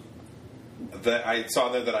 That I saw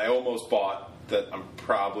there that I almost bought that I'm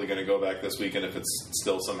probably going to go back this weekend if it's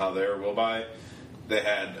still somehow there. Will buy. They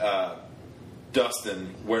had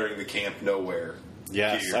Dustin wearing the Camp Nowhere.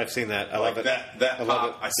 Yes, gear. I've seen that. I love it. That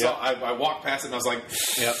pop. I saw. I walked past it and I was like,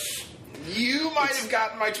 "Yep, you might have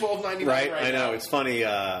gotten my $12.99 right I know. Now. It's funny,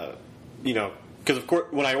 because of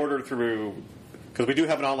course when I ordered through, because we do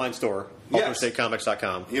have an online store.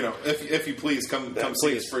 UltimateStateComics.com. If you please come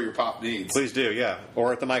see us for your pop needs. Please do, yeah.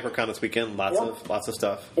 Or at the MicroCon this weekend, lots of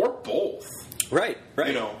stuff. Or both. Right.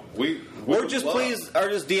 We or just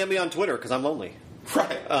DM me on Twitter because I'm lonely.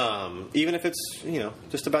 Right. Even if it's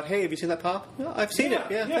just about, hey, have you seen that pop? Well, I've seen it.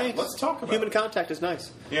 Yeah, thanks. Let's talk about Human contact is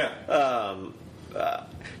nice. Yeah.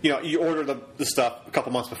 You order the stuff a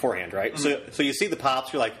couple months beforehand, right? Mm-hmm. So you see the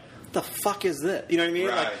pops, you're like, what the fuck is this? You know what I mean?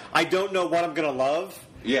 Right. Like, I don't know what I'm gonna love.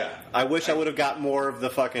 Yeah. I wish I would have got more of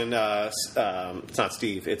the fucking. It's not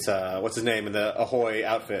Steve. It's what's his name in the Ahoy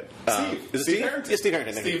outfit? Steve. Is it Steve? Harrington. Yeah, Steve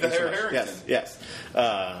Harrington. Steve the Harrington. Yes.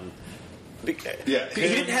 He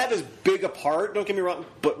didn't have as big a part. Don't get me wrong,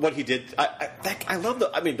 but what he did, I love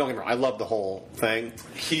the. I mean, don't get me wrong. I love the whole thing.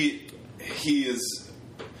 He is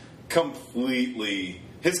completely.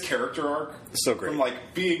 His character arc so great. From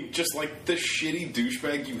like being just like the shitty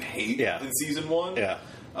douchebag you hate in season 1. Yeah.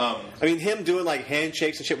 I mean, him doing like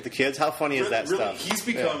handshakes and shit with the kids. How funny is that stuff? He's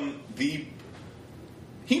become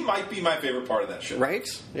he might be my favorite part of that show, right?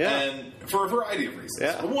 Yeah, and for a variety of reasons.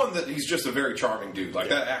 Yeah. One, that he's just a very charming dude. Like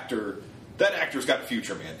that actor. That actor's got a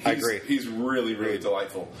future, man. I agree. He's really, really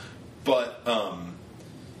delightful. But I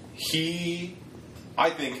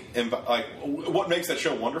think, like, what makes that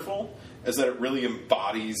show wonderful is that it really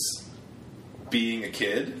embodies being a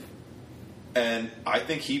kid, and I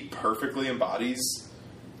think he perfectly embodies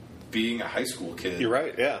being a high school kid. You're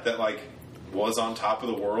right. Yeah. That like was on top of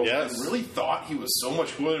the world and really thought he was so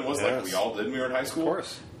much cooler than was like we all did when we were in high school. Of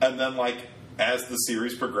course. And then like as the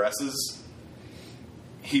series progresses,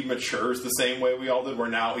 he matures the same way we all did. Where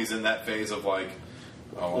now he's in that phase of like,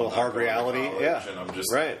 a little hard reality. Yeah. And I'm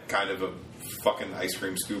just kind of a fucking ice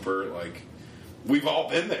cream scooper. Like we've all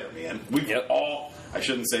been there, man. We've all. I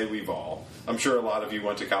shouldn't say we've all. I'm sure a lot of you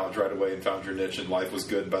went to college right away and found your niche and life was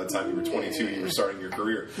good. By the time you were 22, you were starting your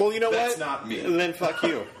career. Well, you know that's what? That's not me. Then fuck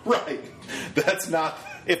you. Right. That's not.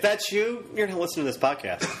 If that's you, you're not listening to this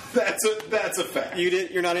podcast. That's a fact.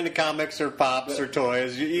 You're not into comics or pops or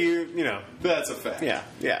toys. You know. That's a fact.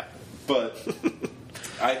 Yeah. But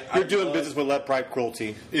you're doing business with lead, pride,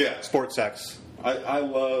 cruelty. Yeah. Sports sex. I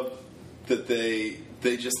love that they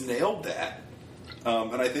just nailed that.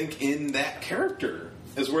 And I think in that character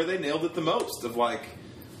is where they nailed it the most. Of like,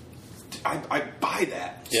 I buy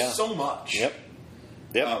that so much. Yep.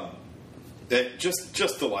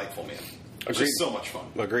 Just delightful, man. Agreed. Just so much fun.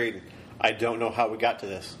 Agreed. I don't know how we got to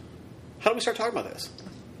this. How did we start talking about this?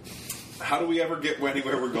 How do we ever get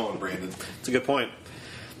anywhere we're going, Brandon? It's a good point.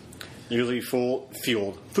 Usually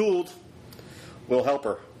fueled Will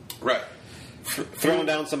Helper. Right. Throwing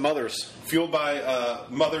down some Mothers. Fueled by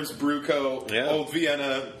Mother's Brew Co., Old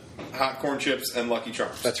Vienna, hot corn chips, and Lucky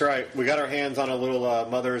Charms. That's right. We got our hands on a little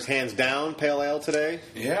Mother's Hands Down Pale Ale today.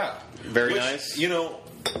 Yeah. Very nice. You know,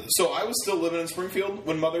 so I was still living in Springfield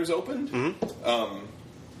when Mother's opened. Mm-hmm.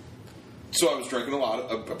 So I was drinking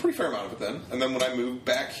a pretty fair amount of it then. And then when I moved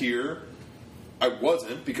back here, I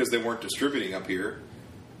wasn't because they weren't distributing up here.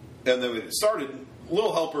 And then it started.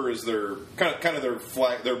 Little Helper is their kind of their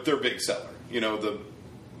flag, their big seller. You know,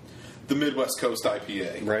 the Midwest Coast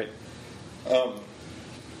IPA, right?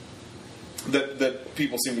 That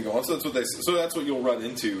people seem to go on. So that's what they. So that's what you'll run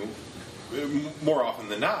into more often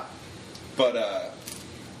than not. But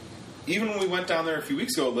even when we went down there a few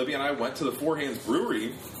weeks ago, Olivia and I went to the Four Hands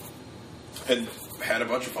Brewery and had a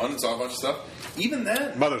bunch of fun and saw a bunch of stuff. Even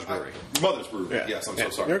then, Mother's Brewery. Mother's Brewery. Yeah. Yes, I'm so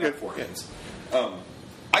sorry. You're good. Four Hands.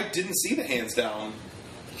 I didn't see the Hands Down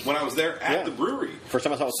when I was there at the brewery. First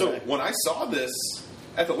time I saw it today. So when I saw this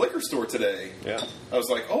at the liquor store today, I was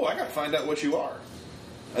like, oh, I got to find out what you are.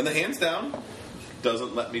 And the Hands Down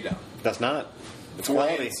doesn't let me down. Does not. It's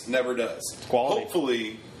quality. Hands never does. It's quality.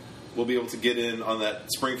 Hopefully, we'll be able to get in on that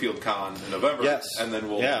Springfield Con in November. Yes. And then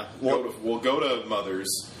we'll go to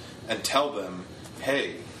Mother's and tell them,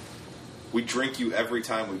 hey, We drink you every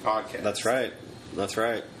time we podcast. That's right. That's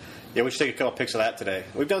right. Yeah, we should take a couple pics of that today.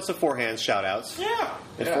 We've done some Four Hands shout-outs. Yeah.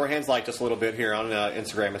 And Four Hands liked us a little bit here on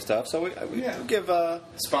Instagram and stuff. So we give...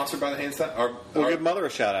 Sponsored by the Hands... We'll give Mother a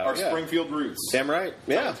shout-out. Our Springfield roots. Damn right.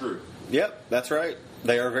 Yeah. Through. Yep, that's right.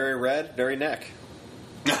 They are very red, very neck.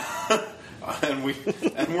 and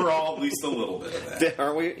we're all at least a little bit of that.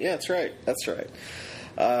 Aren't we? Yeah, that's right. That's right.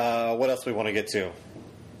 What else do we want to get to?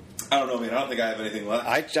 I don't know, man. I don't think I have anything left.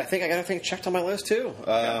 I think I got everything checked on my list, too.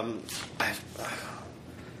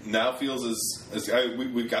 Now feels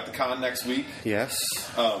we've got the con next week. Yes.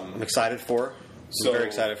 I'm excited for. Very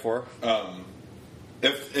excited for.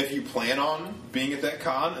 If you plan on being at that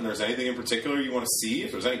con and there's anything in particular you want to see,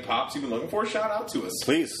 if there's any pops you've been looking for, shout out to us.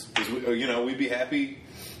 Please. Because we'd be happy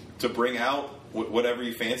to bring out whatever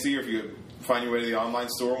you fancy, or if you find your way to the online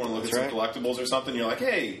store, want to look at some collectibles or something, you're like,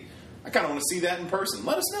 hey, I kind of want to see that in person.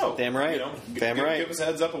 Let us know. Damn right. Damn right. Give us a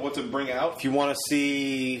heads up of what to bring out. If you want to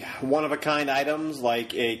see one-of-a-kind items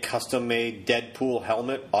like a custom-made Deadpool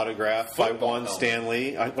helmet autographed by one Stan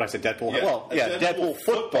Lee. When I said Deadpool, Deadpool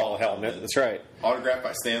football helmet. That's right. Autographed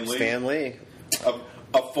by Stan Lee. Stan Lee.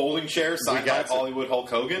 A folding chair signed by Hollywood Hulk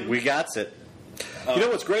Hogan. We got it. You know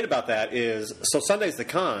what's great about that is, so Sunday's the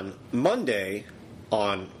con. Monday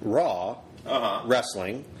on Raw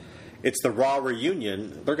Wrestling, it's the Raw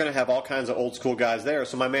reunion. They're going to have all kinds of old school guys there.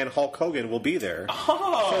 So my man Hulk Hogan will be there.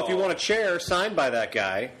 Oh. So if you want a chair signed by that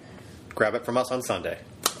guy, grab it from us on Sunday.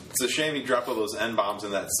 It's a shame he dropped all those N-bombs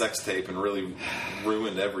in that sex tape and really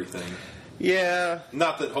ruined everything. Yeah.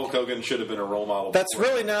 Not that Hulk Hogan should have been a role model. That's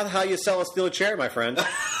really not how you sell a steel chair, my friend.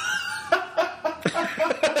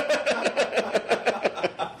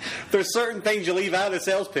 There's certain things you leave out of the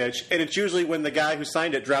sales pitch, and it's usually when the guy who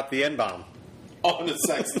signed it dropped the N-bomb. On a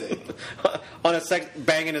sex tape. On a sex...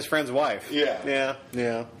 banging his friend's wife. Yeah.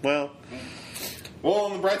 Yeah. Well,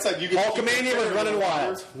 on the bright side, you can... Hulkamania was running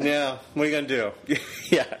wild. Yeah. What are you going to do?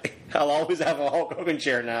 Yeah. I'll always have a Hulk Hogan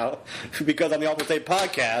chair now, because on the Ultimate Tape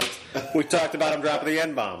podcast, we talked about him dropping the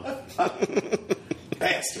N-bomb.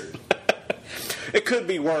 Bastard. It could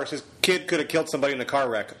be worse. His kid could have killed somebody in a car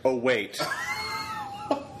wreck. Oh, wait.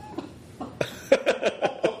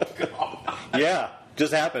 Yeah,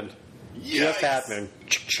 just happened. Yikes. Just happened.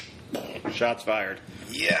 Shots fired.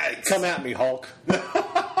 Yikes. Come at me, Hulk.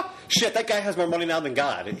 Shit, that guy has more money now than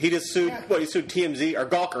God. He just sued, he sued TMZ, or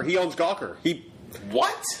Gawker. He owns Gawker.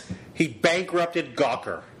 What? He bankrupted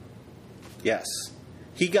Gawker. Yes.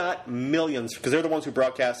 He got millions, because they're the ones who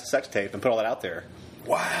broadcast the sex tape and put all that out there.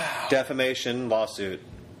 Wow. Defamation lawsuit.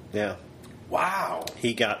 Yeah. Wow.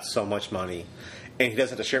 He got so much money. And he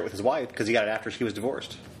doesn't have to share it with his wife, because he got it after she was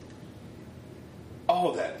divorced.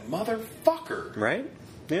 Oh, that motherfucker. Right?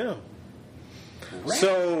 Yeah. Right.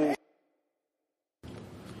 So,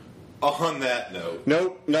 on that note.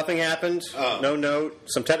 Nope, nothing happened. No note.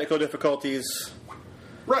 Some technical difficulties.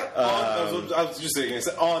 Right. I was just saying,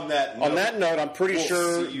 on that note. On that note, I'm pretty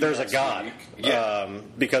sure there's a God. Yeah.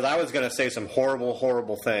 Because I was going to say some horrible,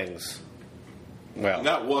 horrible things. Well. And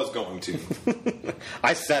that was going to.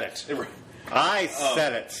 I said it. I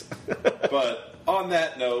said it. But on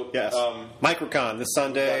that note, yes. Microcon this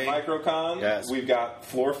Sunday. We've got Microcon. Yes. We've got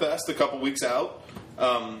Floorfest a couple weeks out.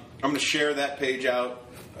 I'm going to share that page out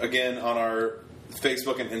again on our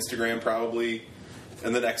Facebook and Instagram probably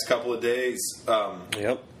in the next couple of days.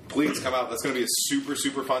 Yep. Please come out. That's going to be a super,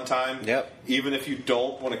 super fun time. Yep. Even if you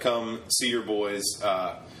don't want to come see your boys,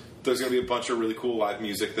 there's going to be a bunch of really cool live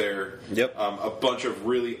music there. Yep. A bunch of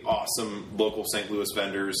really awesome local St. Louis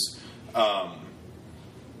vendors.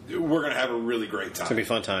 We're going to have a really great time. It's going to be a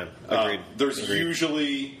fun time. Agreed. There's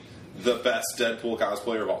usually the best Deadpool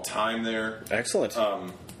cosplayer of all time there. Excellent.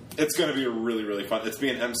 It's going to be a really, really fun. It's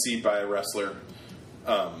being emceed by a wrestler.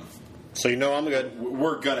 So you know I'm good.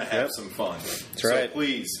 We're going to have some fun. That's right. So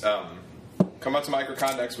please, come out to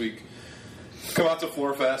Microcon next week. Come out to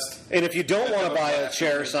Floorfest. And if you don't want to buy a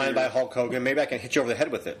chair signed by Hulk Hogan, maybe I can hit you over the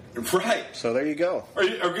head with it. Right. So there you go. Or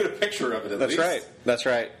get a picture of it at least. That's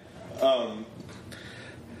right.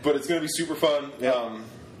 But it's going to be super fun. Yep.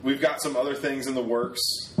 We've got some other things in the works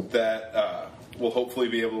that we'll hopefully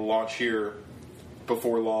be able to launch here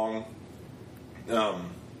before long.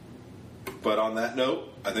 But on that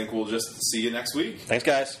note, I think we'll just see you next week. Thanks,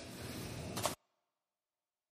 guys.